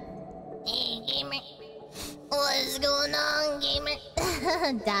 Hey, gamer. What's going on, gamer?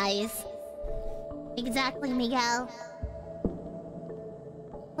 Dies. Exactly, Miguel.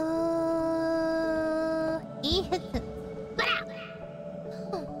 He hit the...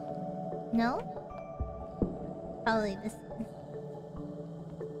 No? Probably this one.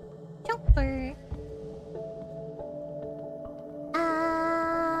 Jumper.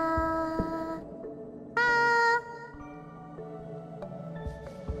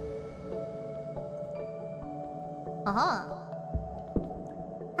 Aha.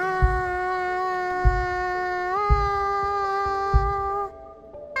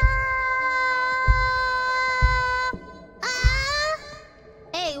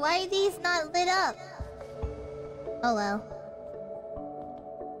 Hey, why are these not lit up? Oh well.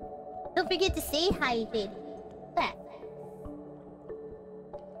 Don't forget to say hi, baby. Back.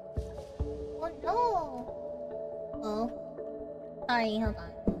 Oh no. Oh. Sorry, hold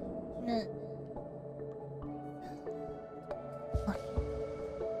on. No.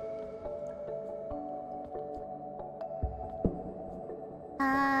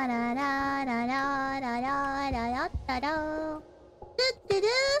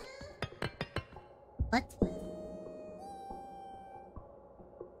 What?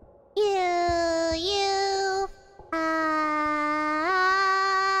 You.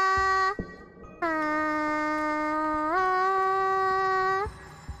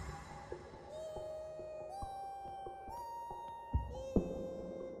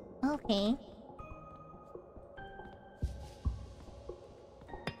 Okay.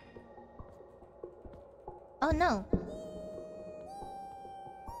 no.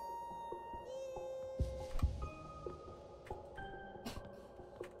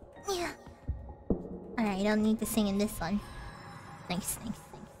 Yeah. Alright, I don't need to sing in this one. Thanks, thanks, thanks.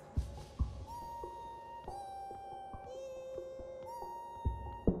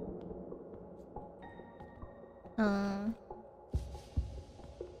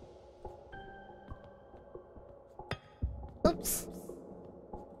 Oops.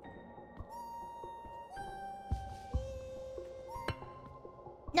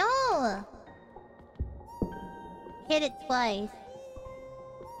 No! Hit it twice.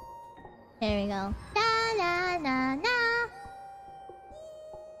 There we go. La la la la.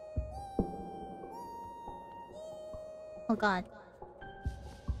 Oh god.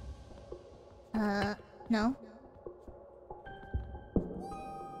 No.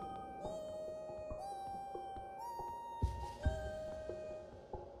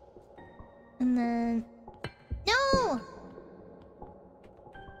 And then... No!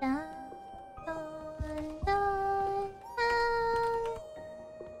 Dun, dun, dun, dun.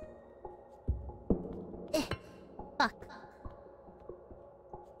 Fuck.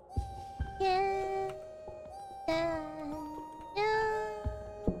 Yeah. Dun, dun.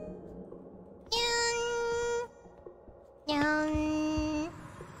 Dun. Dun.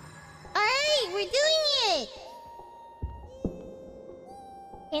 Alright, we're doing it!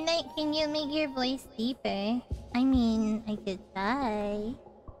 Can you make your voice deeper? I mean, I could try.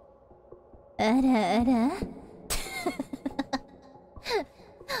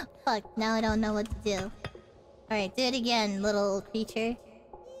 Fuck, now I don't know what to do. Alright, do it again, little creature.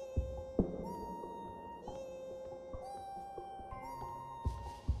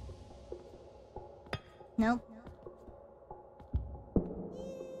 Nope.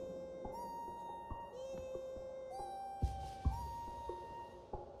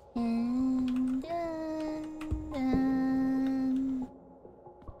 Dun, dun, dun.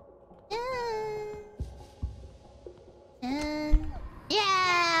 Dun. Dun.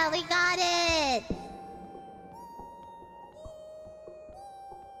 Yeah, we got it!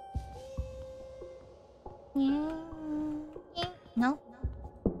 No.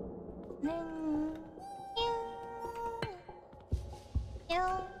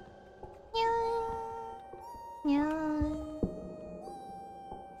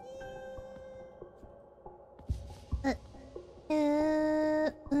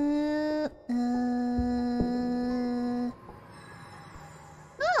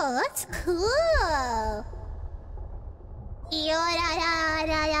 Oh, that's cool. Iora.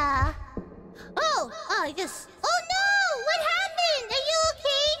 Oh, I just. Oh no! What happened? Are you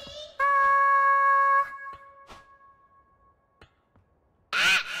okay?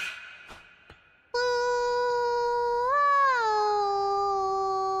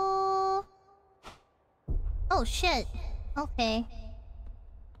 Oh shit. Okay.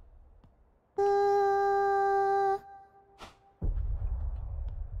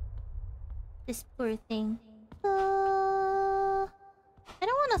 This poor thing. I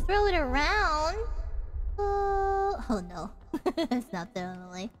don't want to throw it around. Oh no. It's not throwing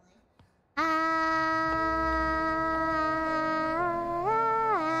away.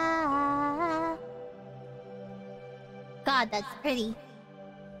 God, that's pretty.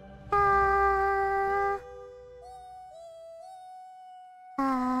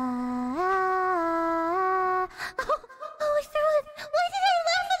 Oh, I threw it. Why did I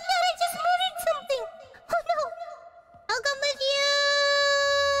laugh at that? I just murdered something. Oh no. I'll come with you.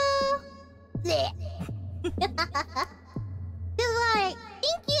 Goodbye.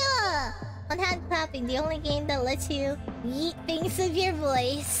 Thank you. On hand clapping, the only game that lets you yeet things with your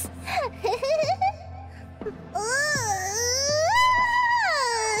voice.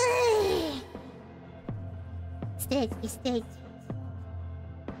 Stage.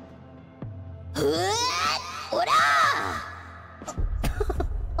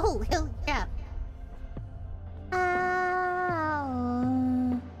 Oh, hell yeah.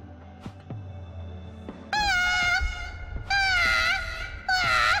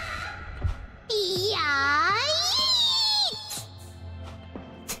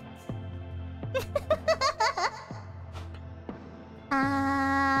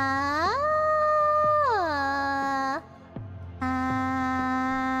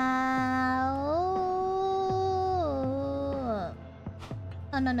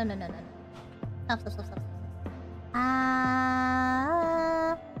 No. Stop.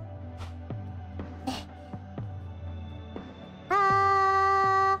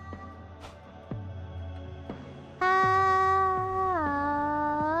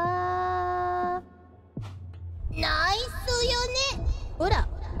 Nice, Yone. Hora,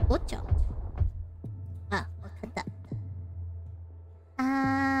 gotcha. Ah, okay.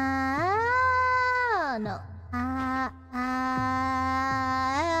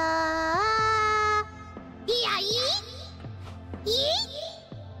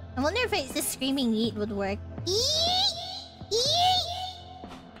 screaming yeet would work. Yeet! Yeet!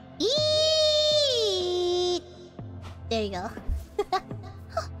 Yeet! There you go.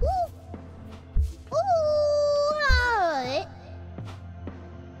 Ooh. Ooh, alright.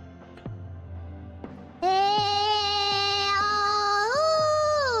 Hey,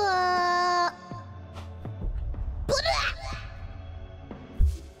 oh,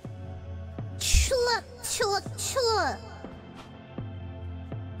 chula, chula, chula.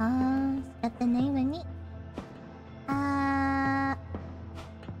 Is that the name I need?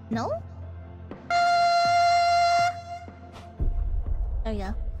 No? There you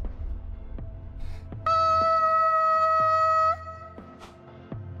go.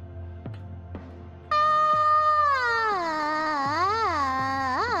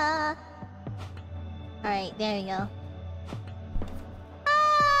 Alright, there you go.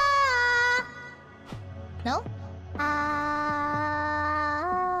 No?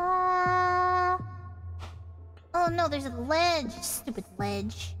 Oh no, there's a ledge. Stupid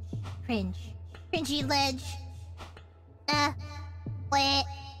ledge. Cringe. Cringy ledge. Wait.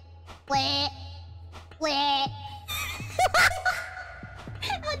 Wait. Wait.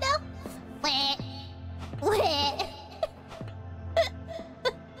 Oh no. Wait. Wait.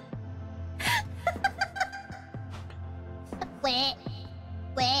 Wait.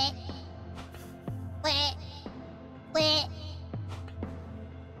 Wait. Wait. Wait.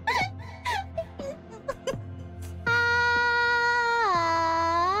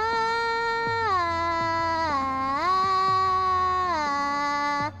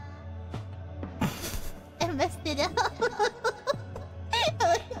 I messed it up.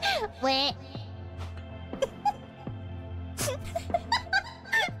 Wait. I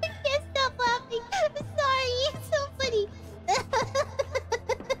can't stop laughing. I'm sorry. It's so funny.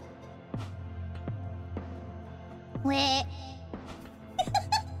 Wait.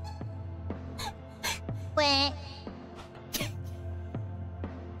 Wait.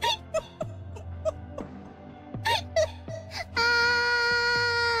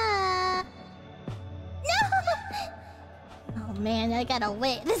 No! Oh man, I gotta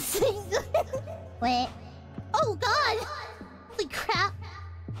wait this thing. Wait. Oh god! Holy crap.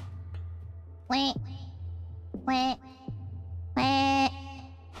 Wait. Wait. Wait.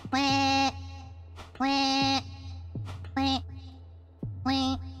 Wait. Wait. Wait.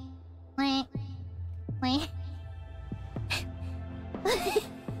 Wait. Wait. Wait.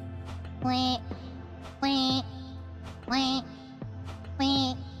 Wait. Wait. Wait.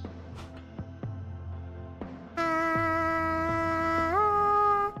 Wait.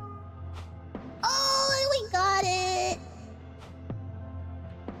 Oh, we got it.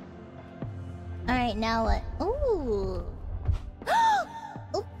 All right, now what? Ooh.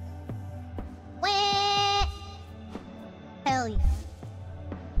 Ooh. Wait. Hell yeah.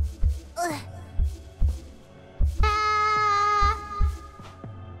 Ugh.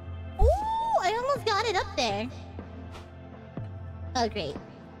 Ooh, I almost got it up there. Oh, great.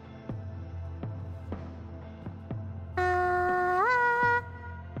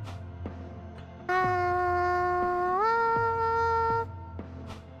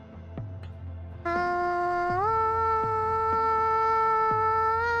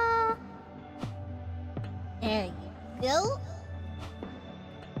 There you go.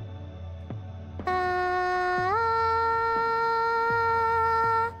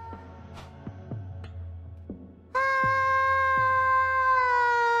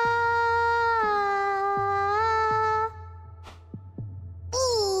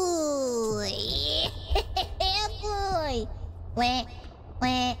 Ooh, yeah, boy. Wait,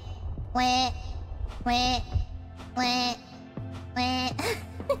 wait, wait, wait, wait, wait,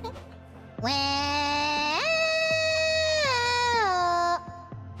 wait.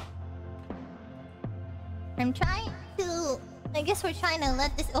 I'm trying to. I guess we're trying to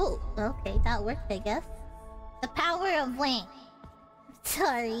let this. Oh, okay, that worked. I guess the power of Wayne.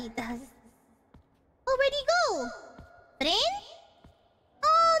 Sorry, that's. Oh, where'd he go? Brain?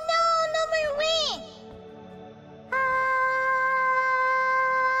 Oh no, no more Wayne.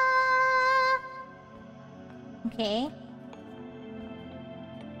 Okay.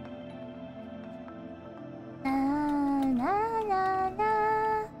 Na na na na.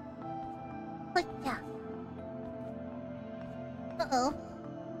 What ya? Uh-oh.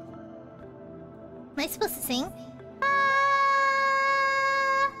 Am I supposed to sing?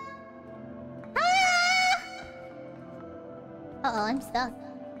 Uh-oh, I'm stuck.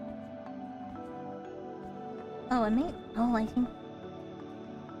 Oh, am I? Oh, I think...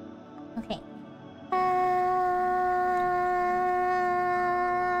 Okay.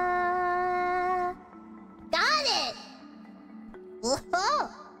 Got it! Whoa!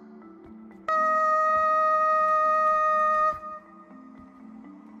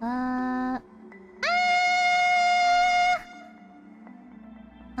 Ah!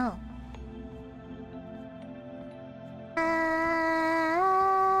 Oh. Ah!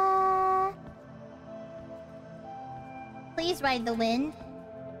 Please ride the wind.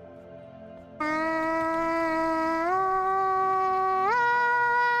 Ah!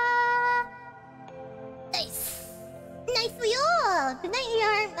 Nice! Nicely all! Good night, you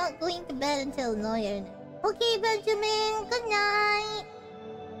are not going to bed until noon. Okay, Benjamin, good night!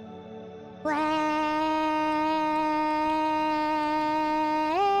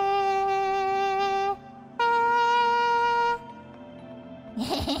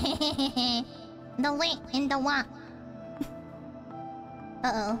 The wait and the what?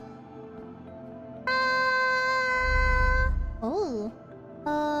 Uh-oh. Oh.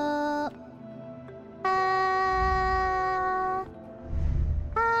 Ah. Ah.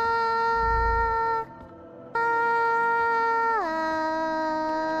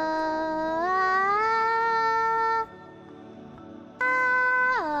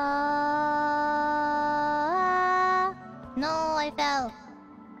 No, I fell.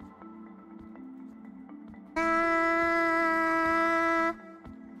 Ah.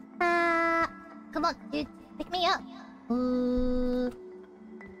 Ah. Come on, dude. Pick me up. Ooh.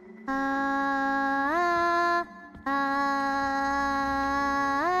 Ah. Ah.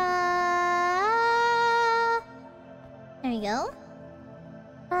 There we go.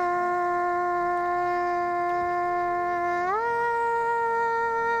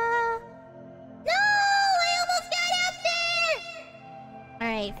 No! I almost got up there!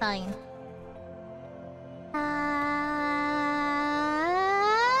 Alright, fine.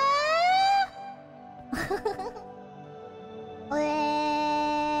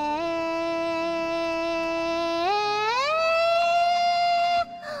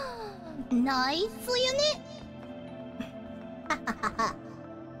 Nicely in it.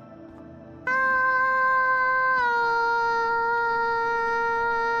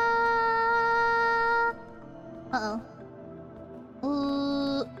 Uh-oh.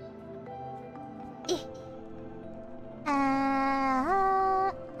 Ooh. Eh.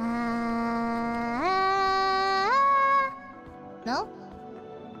 No?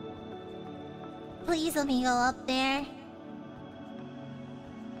 Please let me go up there.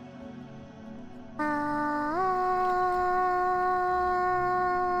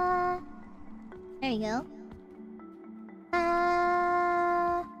 There you go.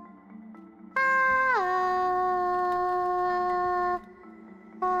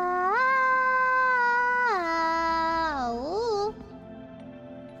 Ooh.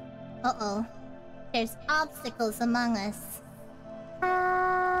 Uh-oh. There's obstacles among us.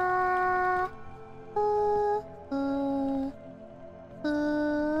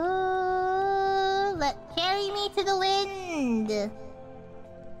 Carry me to the wind.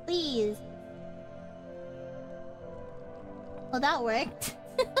 Please. Well, that worked.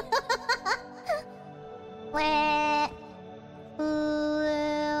 Where?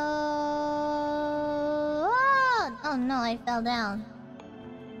 Oh no, I fell down.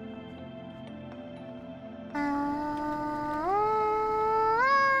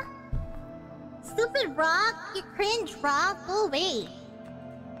 Stupid rock! You cringe, rock! Go away!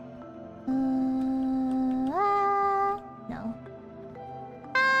 No.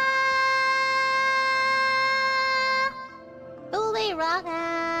 Go away, rock!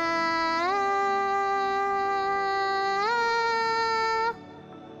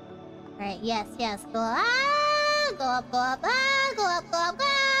 Alright, yes, yes, go up! Go up, go up, go up, go up, go up, go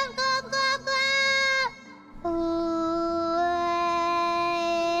up, go up, go up!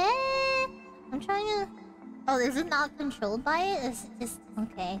 I'm trying to... Oh, is it not controlled by it? It's just...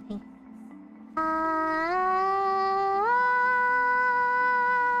 Okay, I think...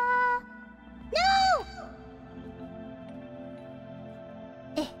 No!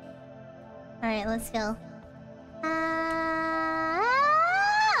 Alright, let's go.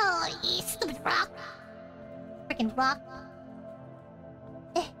 Oh, you stupid rock! Freaking rock.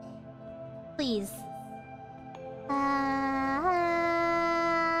 Please.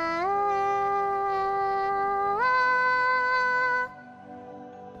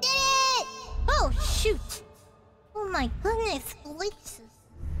 Did it! Oh, shoot! Oh my goodness, gracious.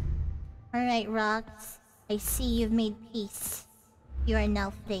 Alright, rocks. I see you've made peace. You are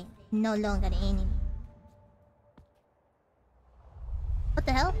now free, no longer an enemy. What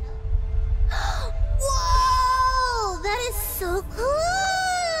the hell? Whoa! That is so cool!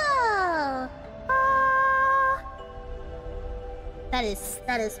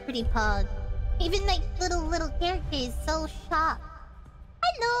 That is pretty pog. Even my little character is so shocked.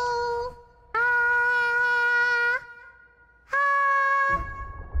 Hello!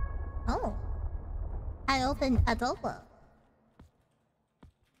 I opened adobo.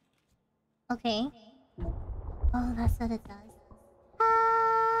 Okay. Oh, that's what it does.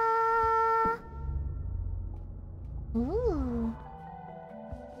 Ah. Ooh.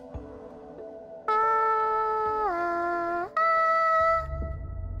 Ah.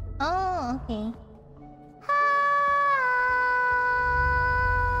 Oh, okay.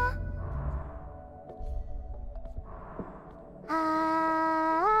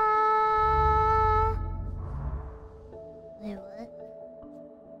 Wait, what?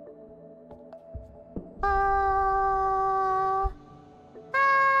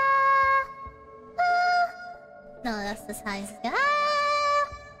 No, that's the size.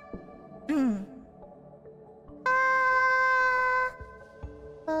 Mm.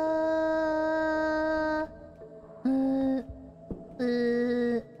 Uh, uh,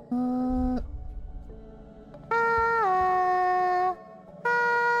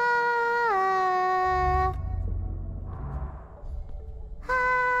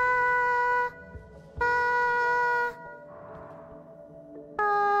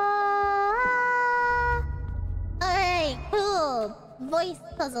 Alright, cool. Voice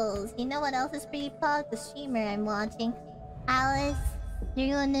puzzles. You know what else is pretty pog? The streamer I'm watching. Alice,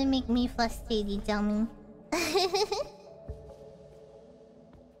 you're gonna make me frustrated, dummy.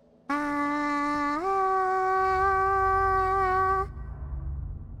 Ah.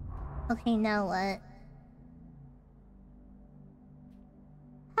 Okay, now what?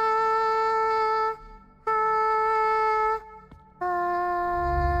 Ah.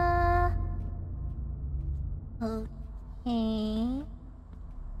 Ah. Okay.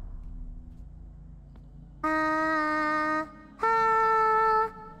 Ah. Ah.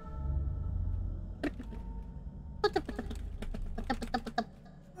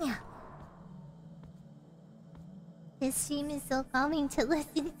 Yeah. This stream is so calming to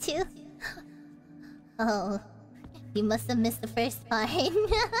listen to. Oh, you must have missed the first part.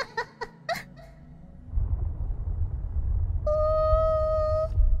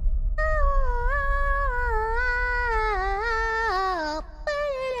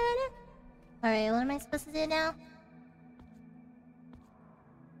 Alright, what am I supposed to do now?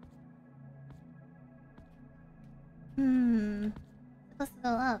 Supposed to go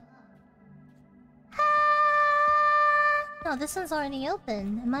up. No, this one's already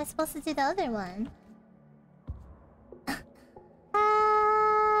open. Am I supposed to do the other one?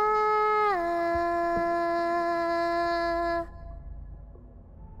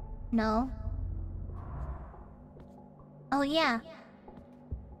 No. Oh, yeah.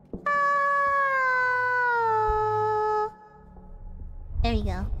 There we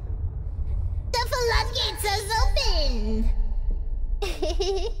go. The floodgates are open!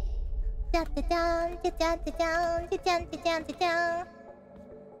 Da da down, da da da down, da down, da down, da down.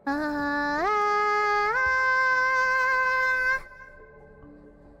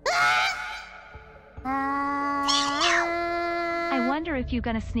 I wonder if you're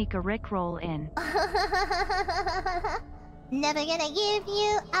gonna sneak a Rickroll in. Never gonna give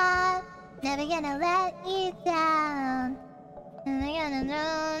you up, never gonna let you down. Never gonna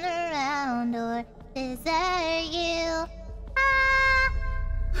run around or desert you.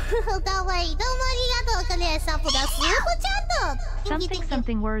 Don't worry, Something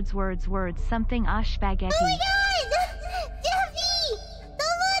something words something spaghetti. Oh my god! Jeffy!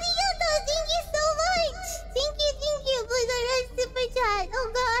 Thank you so much! Thank you for the red super chat. Oh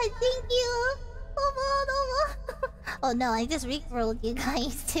god, thank you. Oh no, I just rickrolled you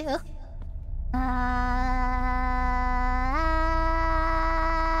guys too.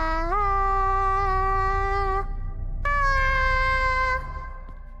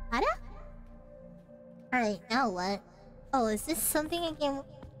 Alright, now what? Oh, is this something I can...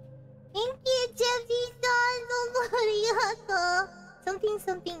 Thank you, Jeffy-san!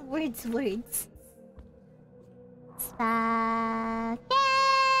 Something, words. Spaghetti!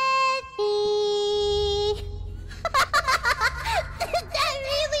 Did that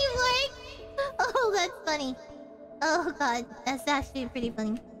really work? Oh, that's funny. Oh god, that's actually pretty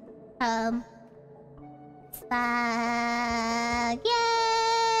funny. Spaghetti!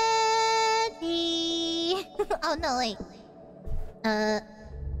 Oh no, wait.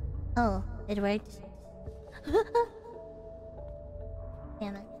 Oh, it worked.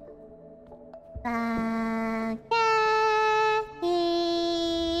 Damn it. Spaghetti!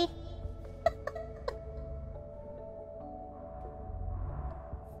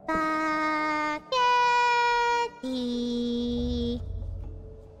 Spaghetti!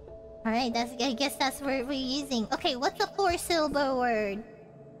 Alright, I guess that's what we're using. Okay, what's a 4-syllable word?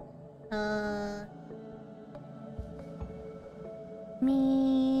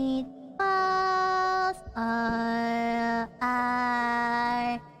 Meatballs.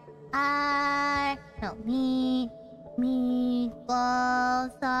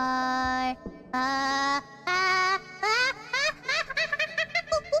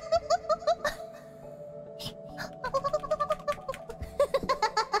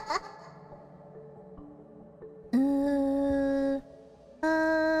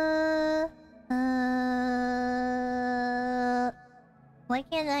 Why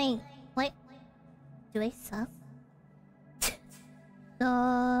can't I... What? Do I suck? Do...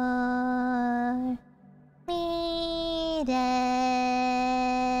 Mi... Re...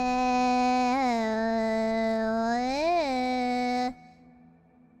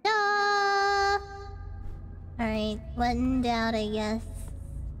 Do... Alright, one down, I guess.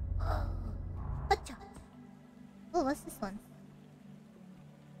 Achoo. Oh, what's this one?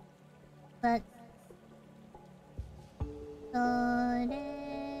 Let's... Do... Re...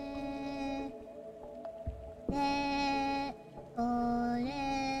 Re... Do... Re...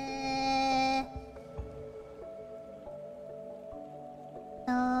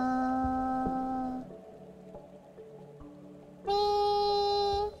 Do... Mi...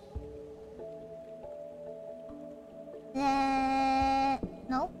 Re...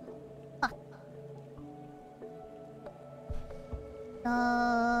 No? Fuck. Do...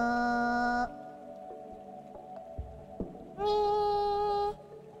 Mi...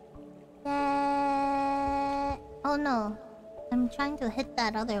 Re... Oh no. I'm trying to hit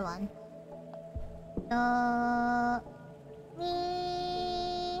that other one. Do...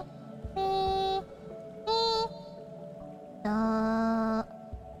 Mi... Mi... Mi... Do...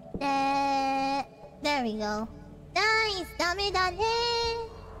 Re... There we go. Nice! Dame da ne!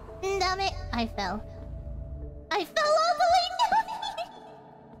 Dame... I fell. I fell all the way down!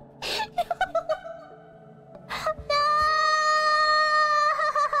 No!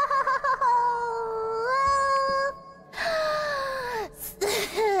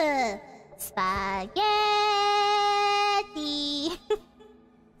 Spaghetti!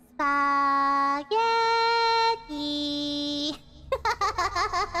 Spaghetti!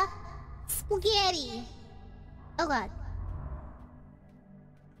 Spaghetti! Oh god.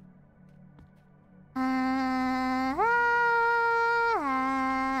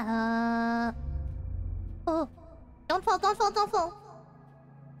 Oh. Don't fall, don't fall, don't fall.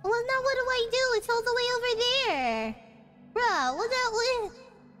 Well, now what do I do? It's all the way over there. Bruh,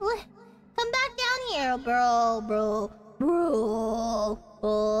 what? Come back down here, bro.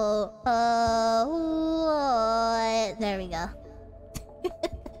 There we go.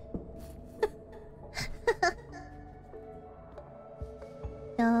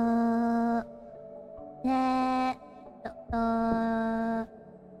 Do, re,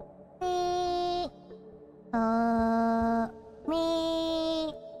 do, mi,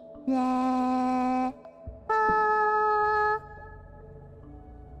 re,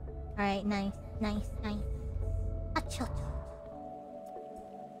 alright, nice. Achoo.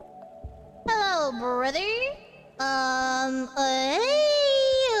 Hello, brother.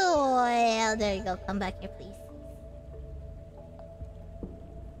 Well, there you go. Come back here, please.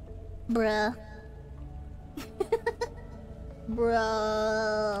 Bruh.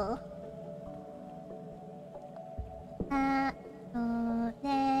 Bro.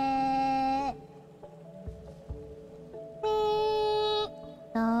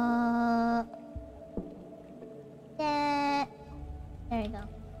 There you go.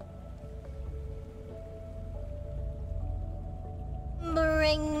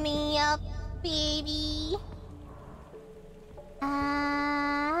 Bring me up, baby.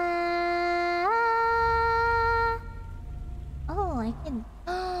 Oh, I can.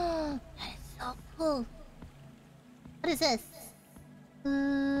 That is so cool. What is this?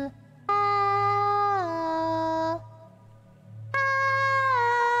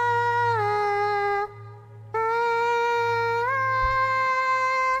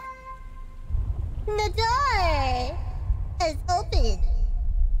 The door is open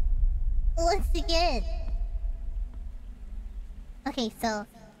once again. Okay, so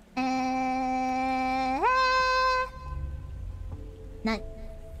not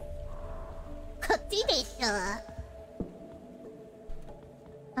cultivation.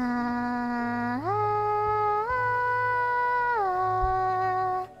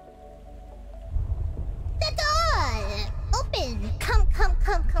 The door open. Come.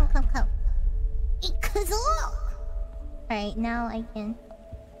 Alright, now I can.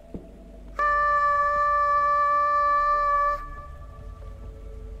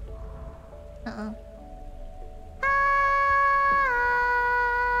 Uh-oh.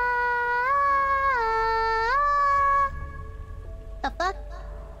 The fuck?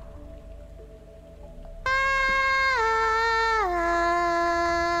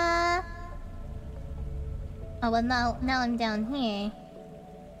 Oh, well now I'm down here.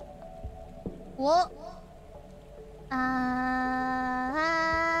 Whoa.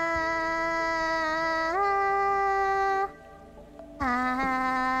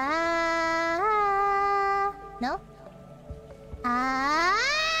 No?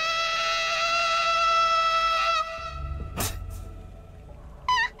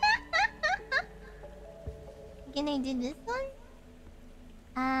 Can I do this one?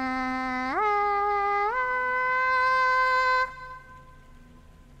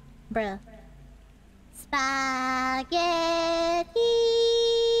 Bruh. Spaghetti.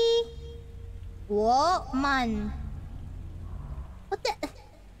 Whoa, man. What the?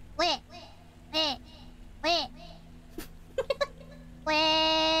 Wait. Wait. Wait.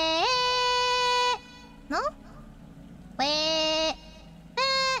 No? Wait.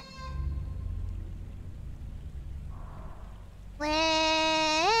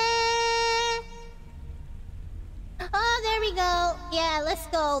 Oh, there we go. Yeah, let's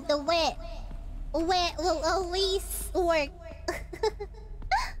go. The wet will always work.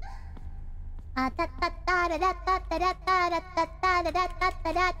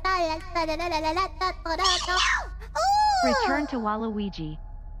 Return to Waluigi.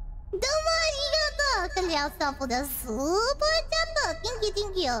 どうもありがとう。クリアストップでスーパーチャット。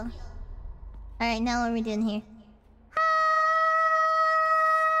Thank you. Alright, now what are we doing here?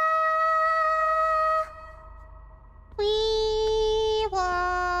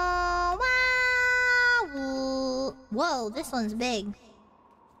 Whoa, this one's big.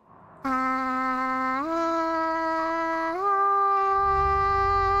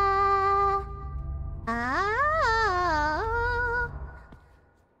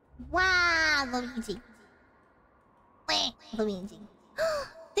 Wow, Luigi. Luigi.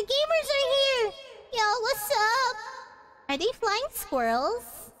 The gamers are here! Yo, what's up? Are they flying squirrels?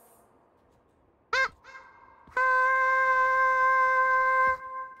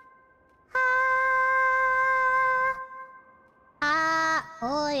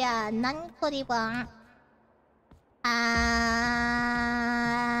 Oh yeah, 何これは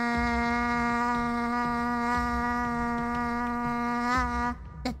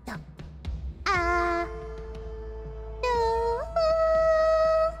だった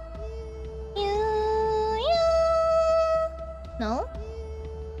No?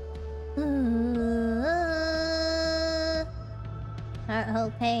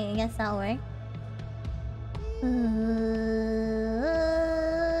 Okay, I guess that'll work.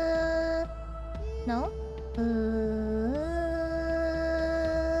 No?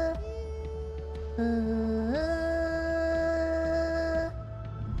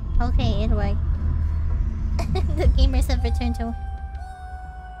 Okay, it worked. The gamers have returned to...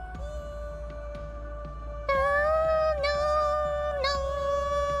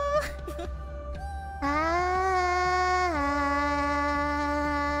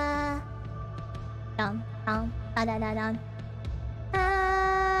 Dun.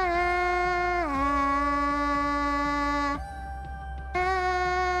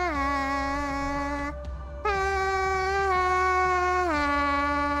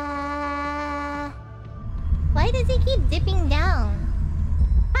 Why does he keep dipping down?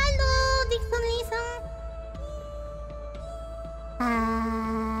 Hello, Dixon-san.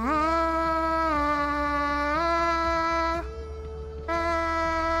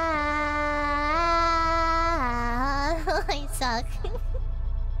 I suck.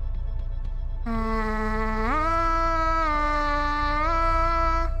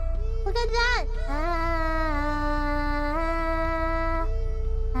 Look at that.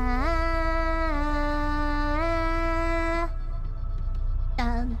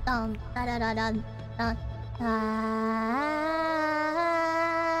 Dun dun da da da dun dun.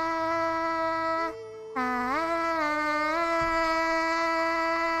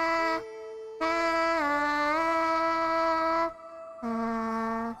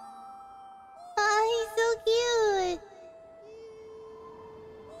 Oh, he's so cute.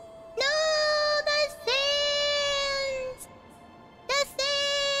 No, the sands! The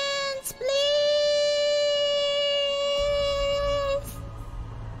sands, please!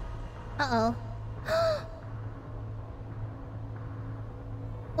 Uh-oh.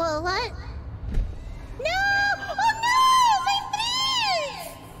 Well, what? No! Oh no! My friends!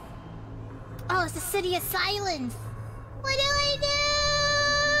 Oh, it's the city of silence. What do I do?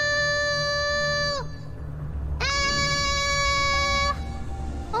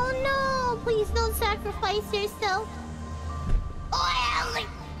 Oh no! Please don't sacrifice yourself.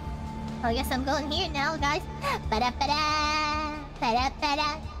 Oh, I guess I'm going here now, guys. Ba-da-ba-da.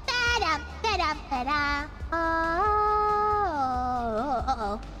 Ba-da-ba-da. Ba-da-ba-da-ba-da. Oh.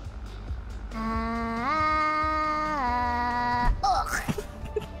 Uh-oh. Ugh.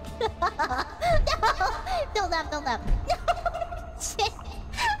 No! Don't laugh. No! Shit.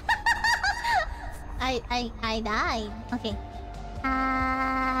 I died. Okay.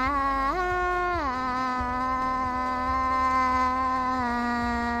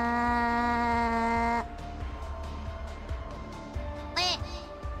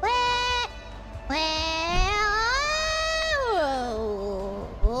 Wait.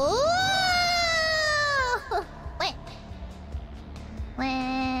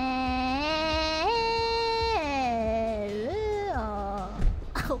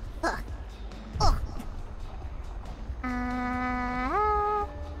 Oh, fuck. Oh.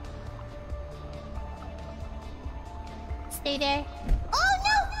 Stay there. Oh,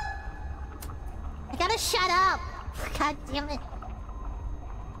 no! I gotta shut up. God damn it.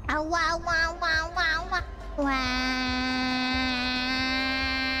 Wow, wow, wow, wow, wow.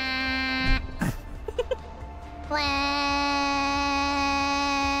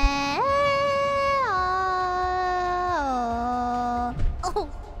 Oh.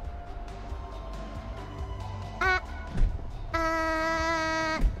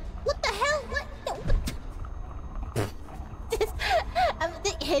 What the hell? What? I'm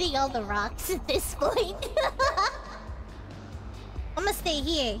hitting all the rocks at this point. I'm gonna stay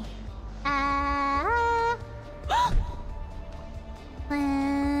here.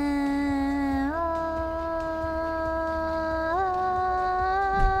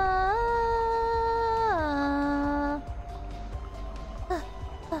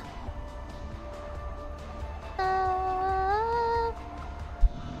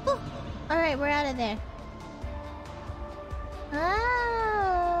 Alright, we're out of there.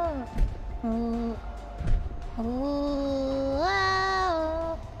 Oh. Oh. Oh.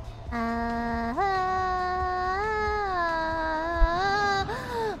 Wow.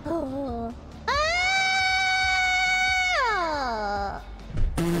 Oh.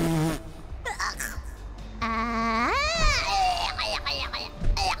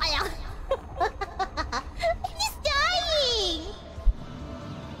 He's dying.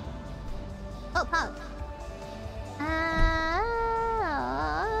 Oh, pop.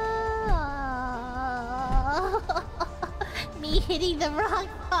 Me hitting the rock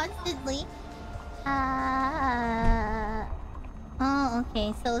constantly. Oh,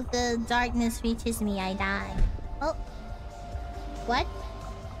 okay. So if the darkness reaches me, I die. Oh. What?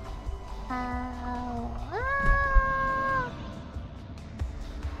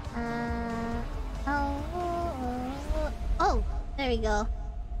 Oh, there we go.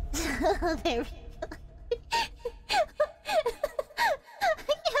 There we go.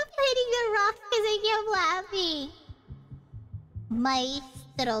 I kept hitting the rock because I kept laughing.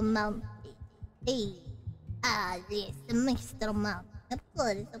 Maestro Mounty. Hey. Yes, the Maestro Mounty. Of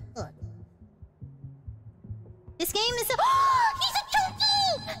course, of course. This game is a... Oh, he's a chunky!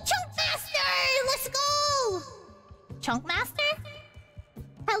 Chunk Master! Let's go! Chunk Master?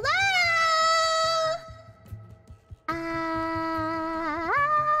 Hello!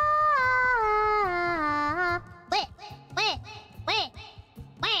 Wait.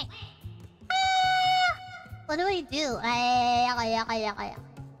 What do I do?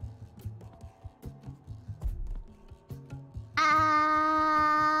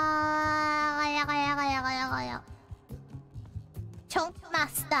 Chunk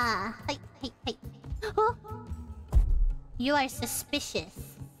Master. Hey. Oh. You are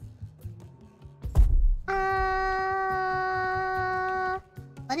suspicious.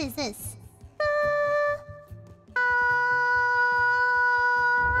 What is this?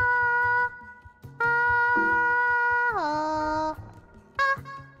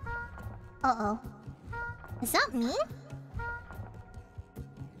 Uh-oh. Is that me?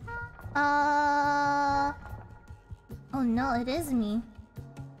 Oh no, it is me.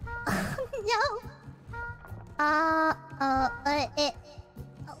 No.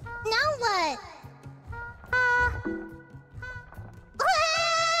 Now what?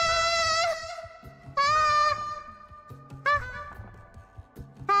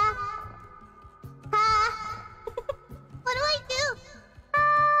 What do I do?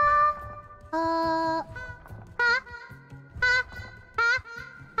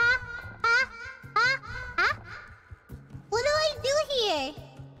 What do I do here?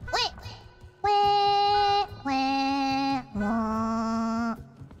 Wait.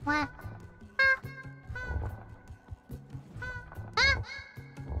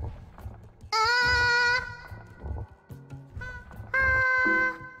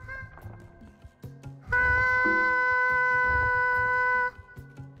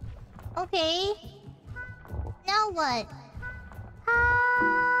 Okay. Now what?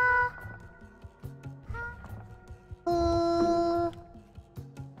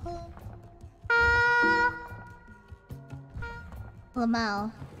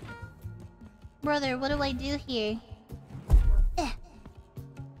 Lamau. Brother, what do I do here?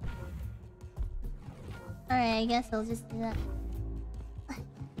 Alright, I guess I'll just do that.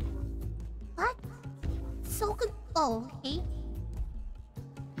 What? So good. Oh, okay.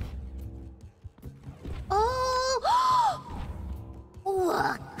 Oh!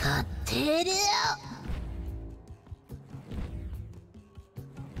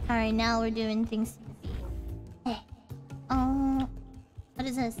 Alright, now we're doing things. What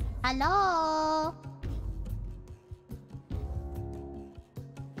is this? Hello?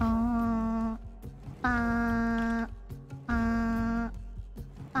 Uh, uh, uh,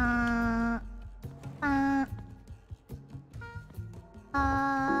 uh,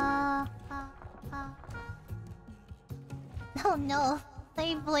 uh, oh no,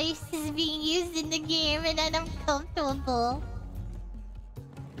 my voice is being used in the game and I'm uncomfortable.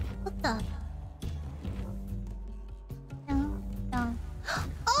 What the? No, no.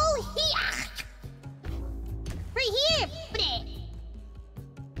 Oh, here! Right here!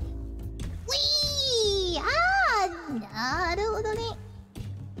 Wee! Ah, naruhodo ne.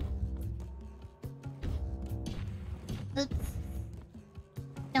 Oops.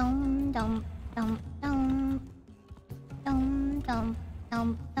 Dum dum dum dum dum dum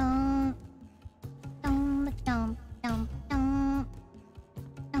dum dum dum dum dum dum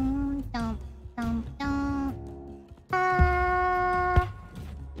dum dum dum dum. Ah.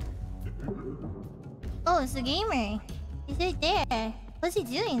 Oh, it's a gamer. He's right there. What's he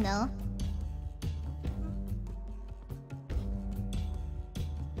doing though?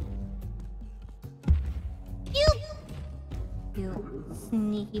 You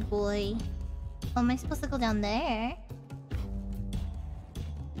sneaky boy. Oh, am I supposed to go down there?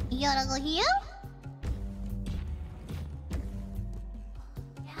 You gotta go here?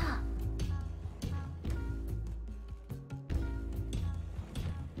 Yeah.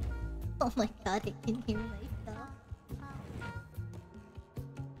 Oh my god, I can hear myself.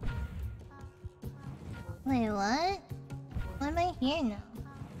 Wait, what? Why am I here now?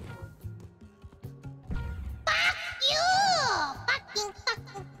 Fuck you! Fucking.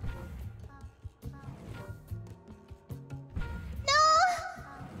 No!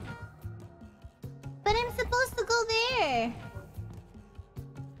 But I'm supposed to go there.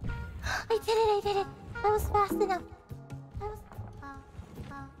 I did it. I was fast enough.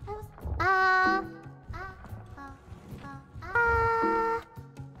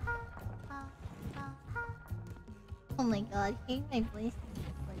 Oh my god, hearing my voice is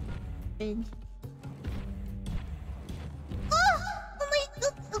like cringe. Oh my...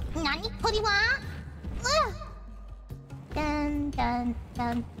 Nani? Koriwa? Dun dun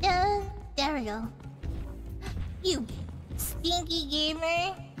dun dun. There we go. You stinky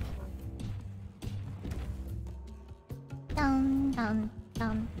gamer. Dun dun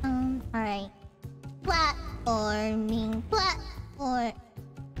dun dun. Alright. Platforming.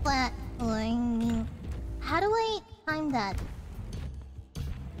 Platforming. How do I time that?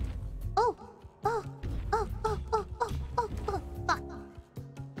 Oh!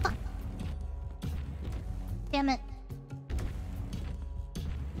 Fuck. Damn it.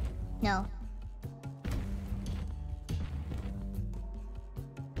 No.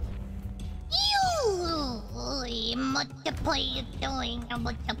 What you doing? No,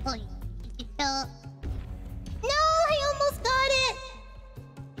 I almost got it.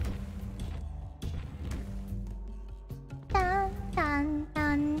 Dun dun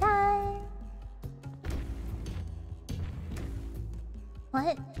dun dun.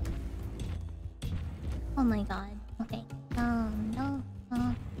 What? Oh my god. Okay. No.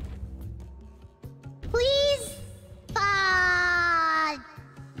 Please. God.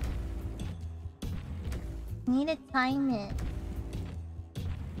 Need to time it.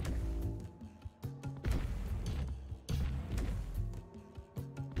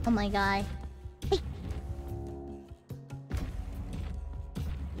 Oh my god. Hey.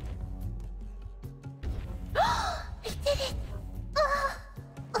 I did it!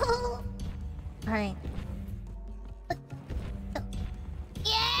 Oh. Alright.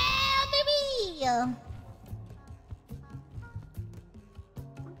 Yeah, baby!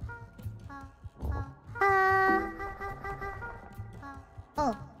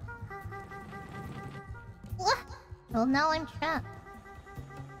 Oh. What? Well, now I'm trapped.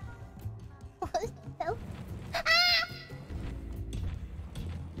 What the hell?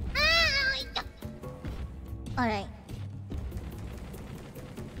 Alright.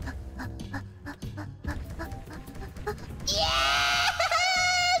 Yes!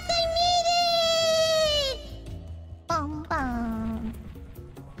 I made it! Bum bum.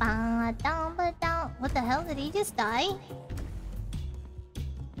 Ba dum ba dum. What the hell? Did he just die?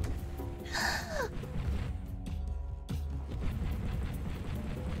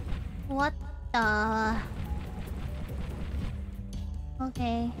 What the...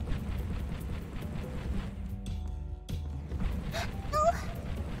 Okay. No!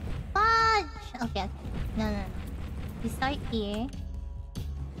 Fudge! Okay. No. You start here.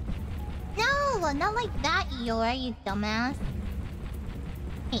 No! Not like that, Iora, you dumbass.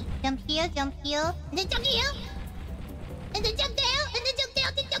 Hey, jump here, and then jump here! And then jump down, and then jump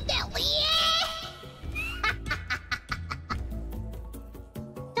down,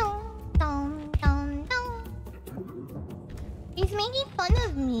 fun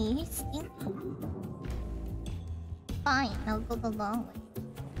of me. He's stinky. Fine, I'll go the long way.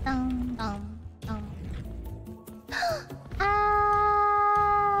 Dum dum dum. Ow!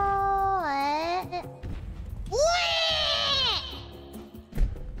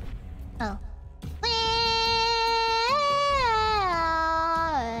 Oh.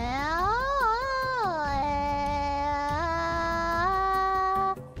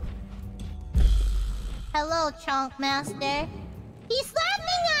 Hello, Chonk Master. He's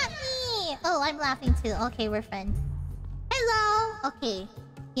laughing at me! Oh, I'm laughing too. Okay, we're friends. Hello! Okay.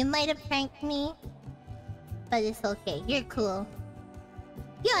 You might have pranked me, but it's okay. You're cool.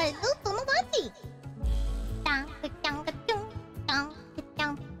 You're a little tomodachi!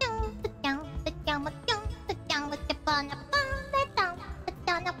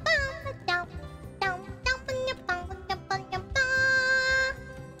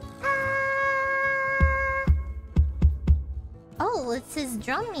 Oh, it's his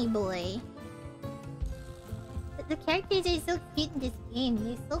drummy boy. The characters are so cute in this game.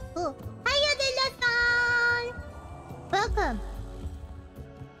 They're so cool. Hiya, Dela-san! Welcome.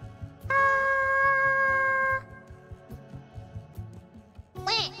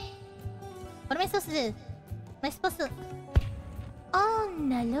 Wait. What am I supposed to do? Am I supposed to... Oh,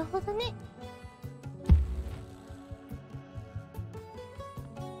 なるほどね.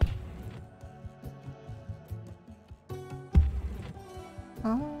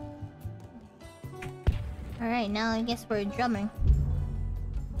 Oh. Alright, now I guess we're drumming.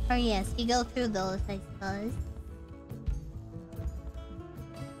 Oh yes, you go through those, I suppose.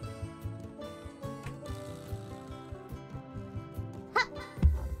 Ha!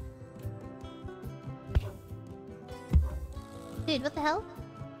 Dude, what the hell?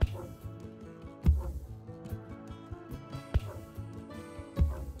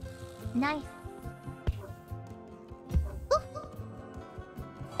 Nice.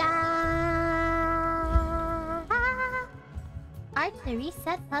 Art to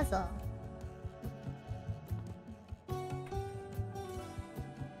reset puzzle.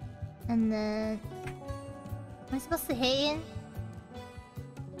 And then... Am I supposed to hit in?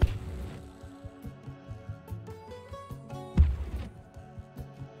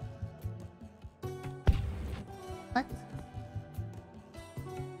 What?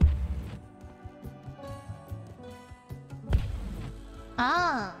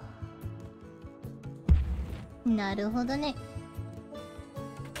 Ah! なるほどね。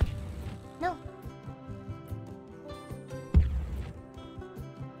No.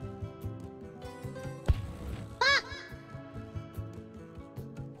 Fuck!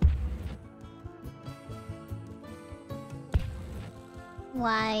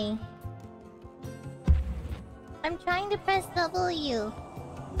 Why? I'm trying to press W.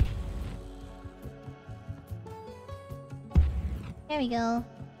 There we go.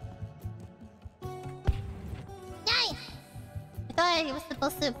 Nice! I thought I was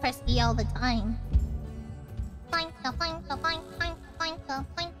supposed to press E all the time. Boink, boink, boink, boink, boink, boink, boink,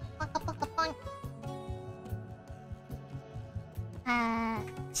 boink.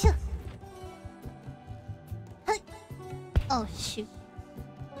 Shoo. Oh shoot.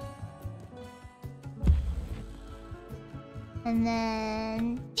 And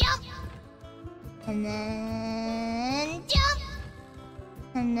then jump. And then jump.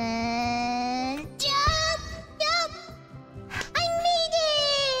 And then jump. Jump. I made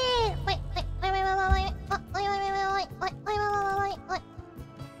it. Wait.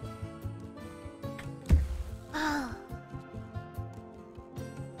 Oh.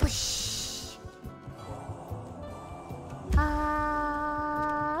 Whoosh.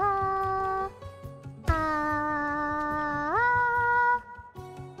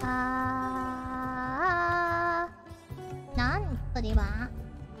 Nan, これは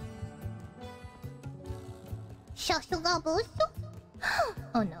Shashuga boost?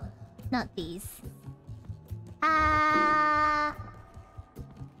 Oh no, not these.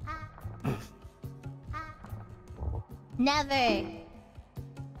 Never.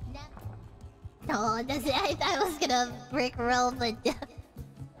 No, that's it. I thought I was gonna brick roll, but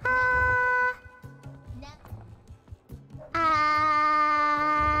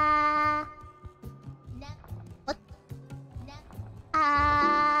what?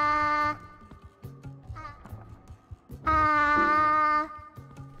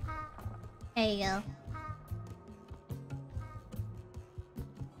 There you go.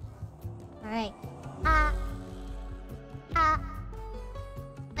 Alright.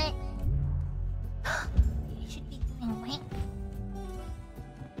 Wait. You should be doing wait.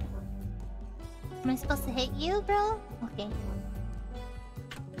 Am I supposed to hit you, bro? Okay.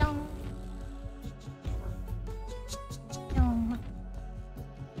 Dong. Dong.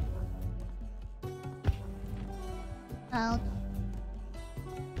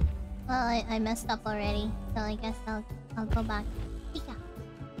 Well, I messed up already, so I guess I'll go back. Yeah.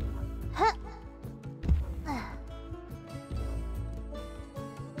 Huh.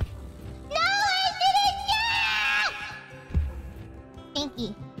 No, I didn't!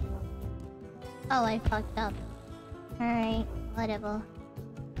 Stinky. Oh, I fucked up. Alright, whatever.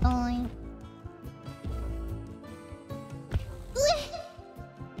 Going.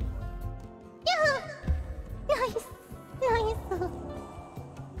 Nice! Nice!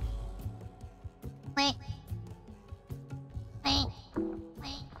 Wait. Wait.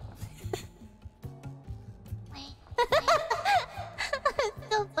 Wait. Wait. It's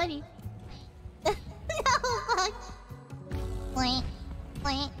so funny. No, fuck. Wait.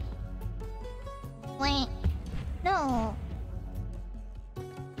 Wait. Wait. No.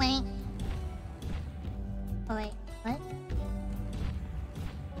 Wait. Oh, wait. What?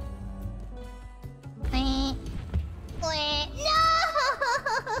 Wait. Wait. No!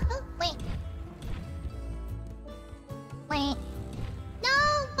 Wait. Wait. No!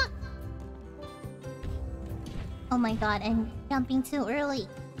 Fuck. Oh my god, I'm jumping too early.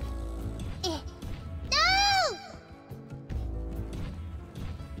 No!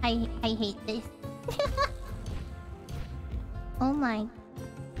 I hate this. Oh my.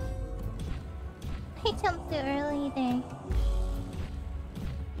 I jumped too early there.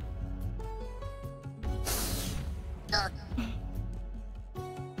 Ugh.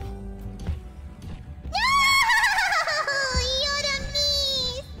 No! Yoda me!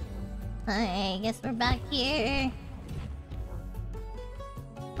 Alright, I guess we're back here.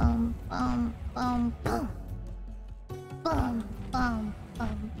 Bum bum bum bum. Bum bum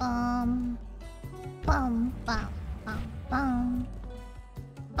bum bum. Bum bum bum bum.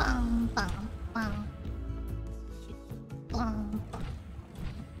 Bum bum bum. Shoot. Bum bum.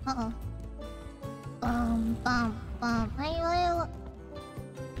 Uh-oh. Bum bum bum. Wait, wait.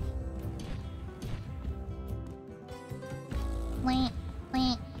 Wait,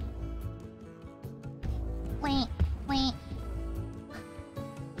 wait. Wait.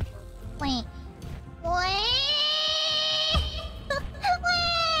 Wait.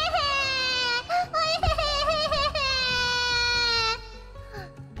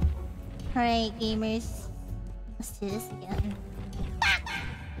 Alright, gamers. Let's do this again.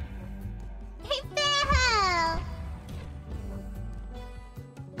 I fell!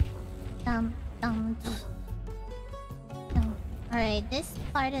 Dum, dum, dum. Alright, this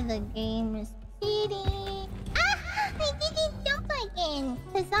part of the game is cheating. Ah! I didn't jump again!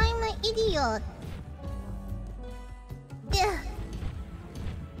 Cause I'm an idiot. Ugh.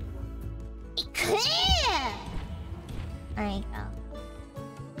 Clear! Alright, go.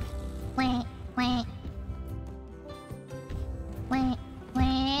 Wait, wait. Wait,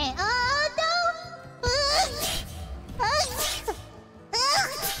 wait. Oh no!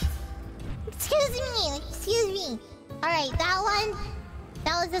 Excuse me. Alright, that one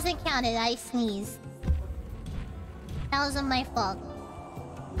doesn't count it. I sneezed. That wasn't my fault.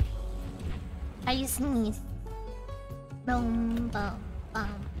 I sneezed. Boom, boom,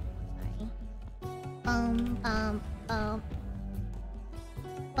 boom. Sorry. Boom, boom, boom.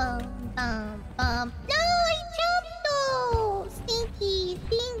 Bum, bum, bum. No, I jumped though! Stinky,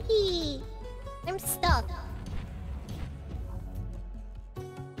 stinky. I'm stuck.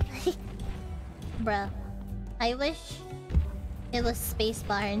 Bruh. I wish it was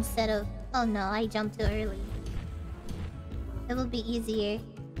spacebar instead of... Oh no, I jumped too early. It would be easier. Is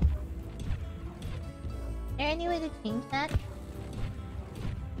there any way to change that?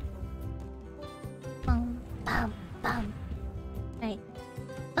 Bum, bum, bum. Right.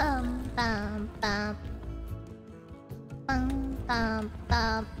 Bum, bum, bum. Bum, bum,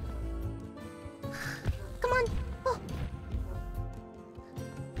 bum. Come on! Oh.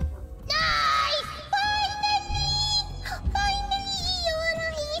 Nice! Finally! Finally, Iora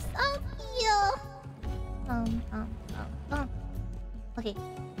is up here! Bum, bum, bum, bum. Okay.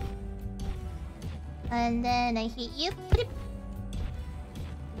 And then I hit you.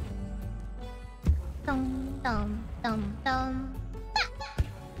 Dum, dum, dum, dum. Dum,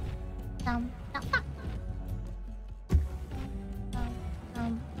 dum, dum. Dum,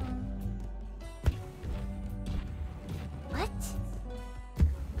 dum, dum. What?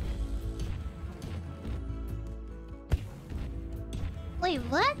 Wait,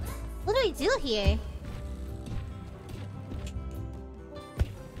 what? What do I do here?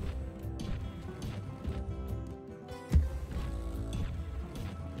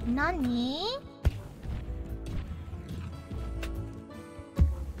 Nani?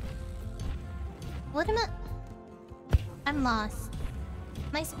 What am I... I'm lost.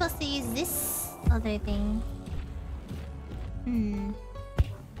 Am I supposed to use this other thing?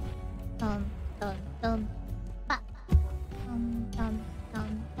 Dum dum dum. Pa. Dum dum dum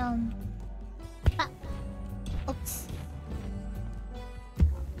dum. Pa. Oops.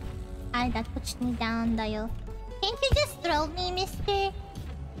 Ay, that pushed me down, dayo. Can't you just throw me, mister?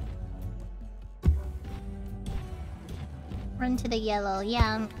 Run to the yellow.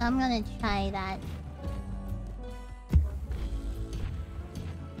 Yeah, I'm gonna try that.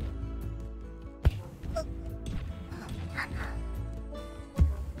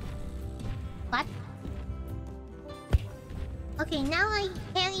 What? Okay, now I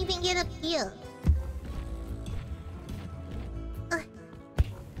can't even get up here.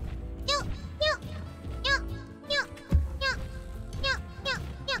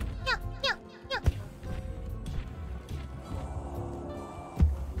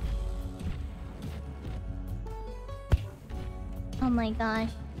 Oh my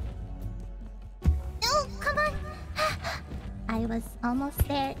gosh. No, come on. I was almost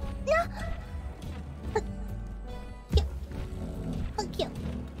there. No. Fuck you.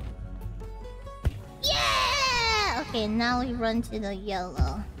 Yeah! Okay, now we run to the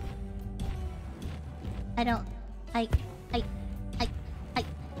yellow. I don't... I...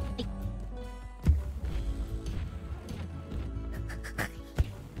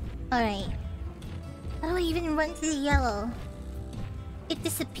 Alright. How do I even run to the yellow? It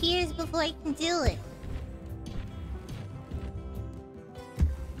disappears before I can do it.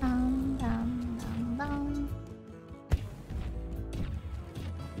 Dum, dum, dum, dum.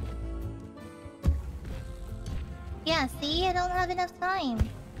 Yeah, see? I don't have enough time.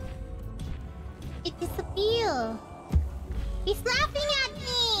 It disappeared. He's laughing at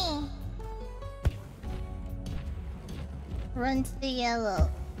me! Run to the yellow.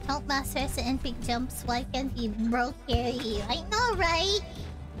 Don't master certain big jumps. Why can't he bro carry you? I know, right?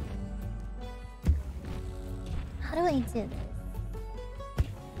 How do I do this?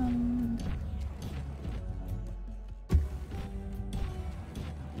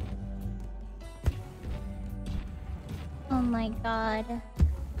 Oh my god.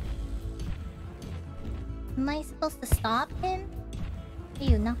 Am I supposed to stop him?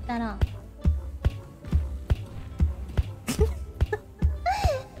 Hey, you knock that off.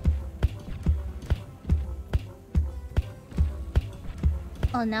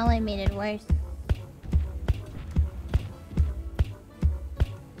 Oh, now I made it worse.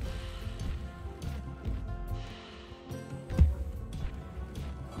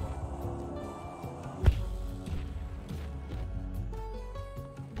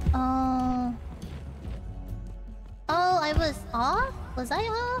 Oh. Oh, I was off? Was I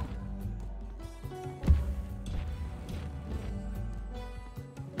off?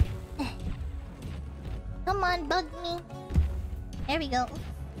 Come on, bug me. There we go.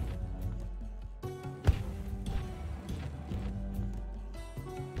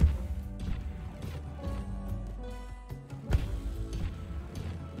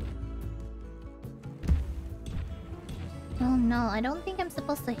 Oh no, I don't think I'm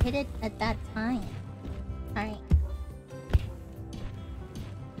supposed to hit it at that time. Alright.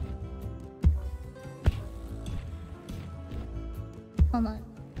 Hold on.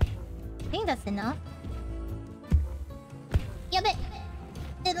 I think that's enough. Yeah, but it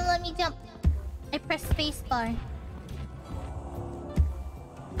didn't let me jump. I pressed spacebar.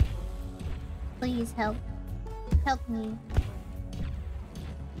 Please help. Help me.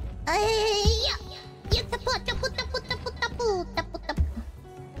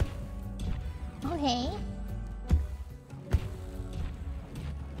 Okay.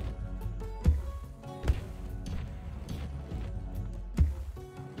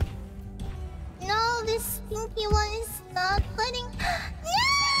 No, this stinky one is not letting. No!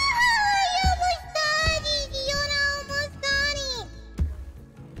 You almost got it! You almost got it!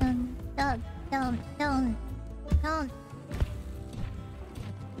 Don't.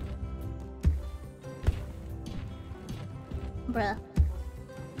 Bruh.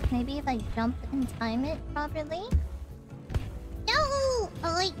 Maybe if I jump and time it properly? No! Oh,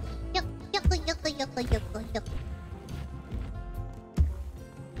 like, yuck.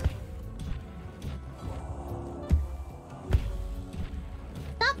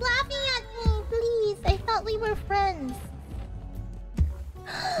 Stop laughing at me, please. I thought we were friends.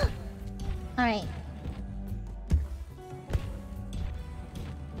 Alright.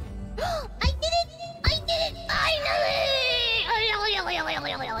 I did it! Finally!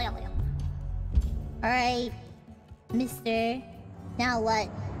 Alright, mister. Now what?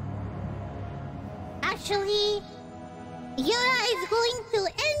 Actually, Iora is going to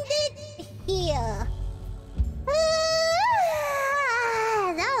end it here.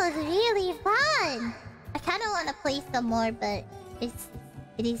 That was really fun. I kind of want to play some more, but it's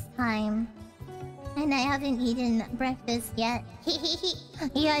It is time. And I haven't eaten breakfast yet.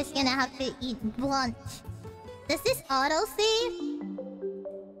 You guys gonna have to eat lunch. Does this autosave?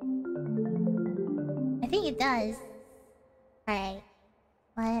 I think it does. Alright.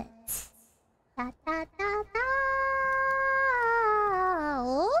 What? Da da da da.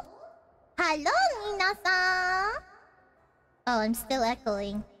 Oh? Hello, minasan! Oh, I'm still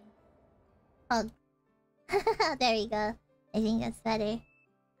echoing. Oh. There we go. I think that's better.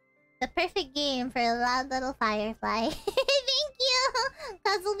 The perfect game for a loud little firefly. Thank you,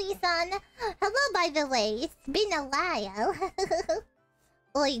 Kazumi-san. Hello, by the way. It's been a while.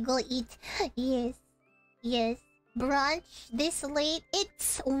 Oi, go eat. Yes. Yes. Brunch this late?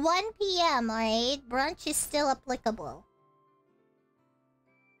 It's 1 p.m., alright? Brunch is still applicable.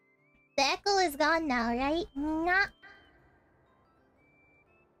 The echo is gone now, right? Nah.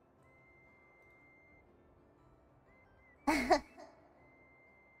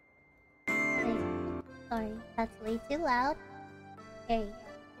 Sorry, that's way too loud. There you go.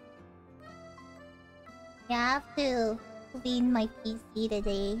 Yeah, I have to clean my PC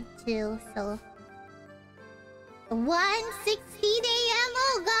today too, so 1:16 a.m.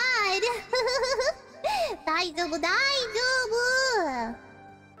 Oh god! 大丈夫、大丈夫。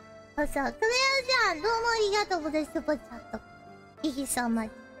あ、さあ、クレアちゃん、どうもありがとうございます。スポチャット。Thank you so much.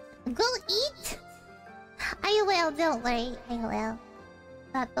 Go eat? I will, don't worry. I will.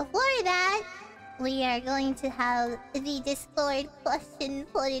 But before that, we are going to have the Discord question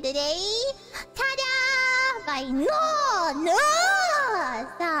for today. Ta-da! By No!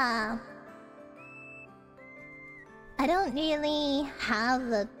 So, I don't really have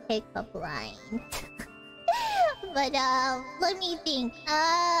a pickup line. But, let me think.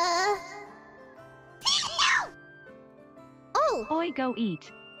 Oh! Oi, go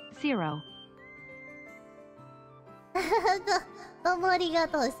eat. 0. どうもありが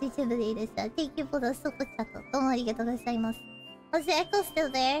とう。久しぶりでした。Thank you for the super chat. どうもありがとうございます。Was the echo still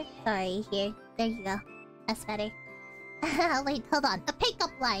there? Sorry, here. There you go. That's better. Wait, hold on. A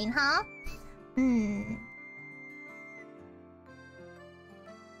pickup line, huh?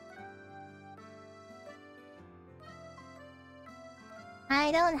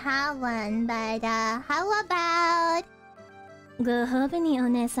 I don't have one, but, how about... ご褒美にお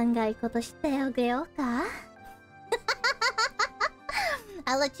姉さんがいいことしてあげようか?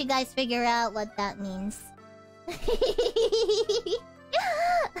 I'll let you guys figure out what that means.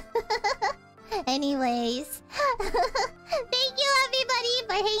 Anyways, thank you everybody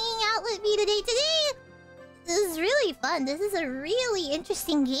for hanging out with me today. This is really fun. This is a really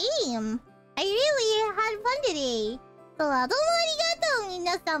interesting game. I really had fun today. So, どうもありがとう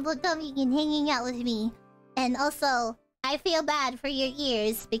皆さん for coming and hanging out with me. And also, I feel bad for your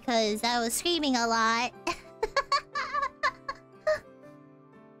ears because I was screaming a lot.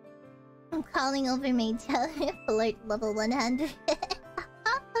 I'm calling over my talent alert level 100.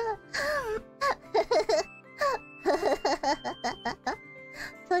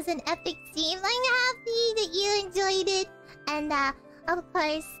 It was an epic stream. I'm happy that you enjoyed it. And of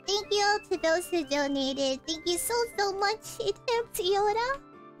course, thank you to those who donated. Thank you so much. It helps Iora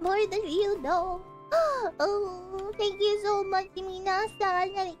more than you know. Oh, thank you so much,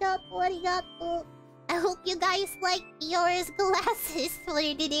 minasan. Arigato, arigato. I hope you guys like Iora's glasses for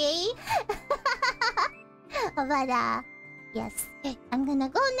today. But yes, I'm gonna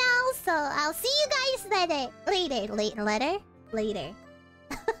go now. So I'll see you guys later. Later.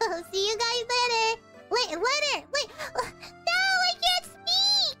 See you guys later. Wait. No, I can't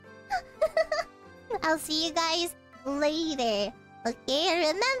speak. I'll see you guys later. Okay,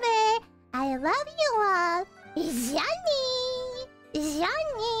 remember, I love you all. Johnny.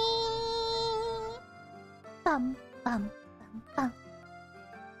 Bum.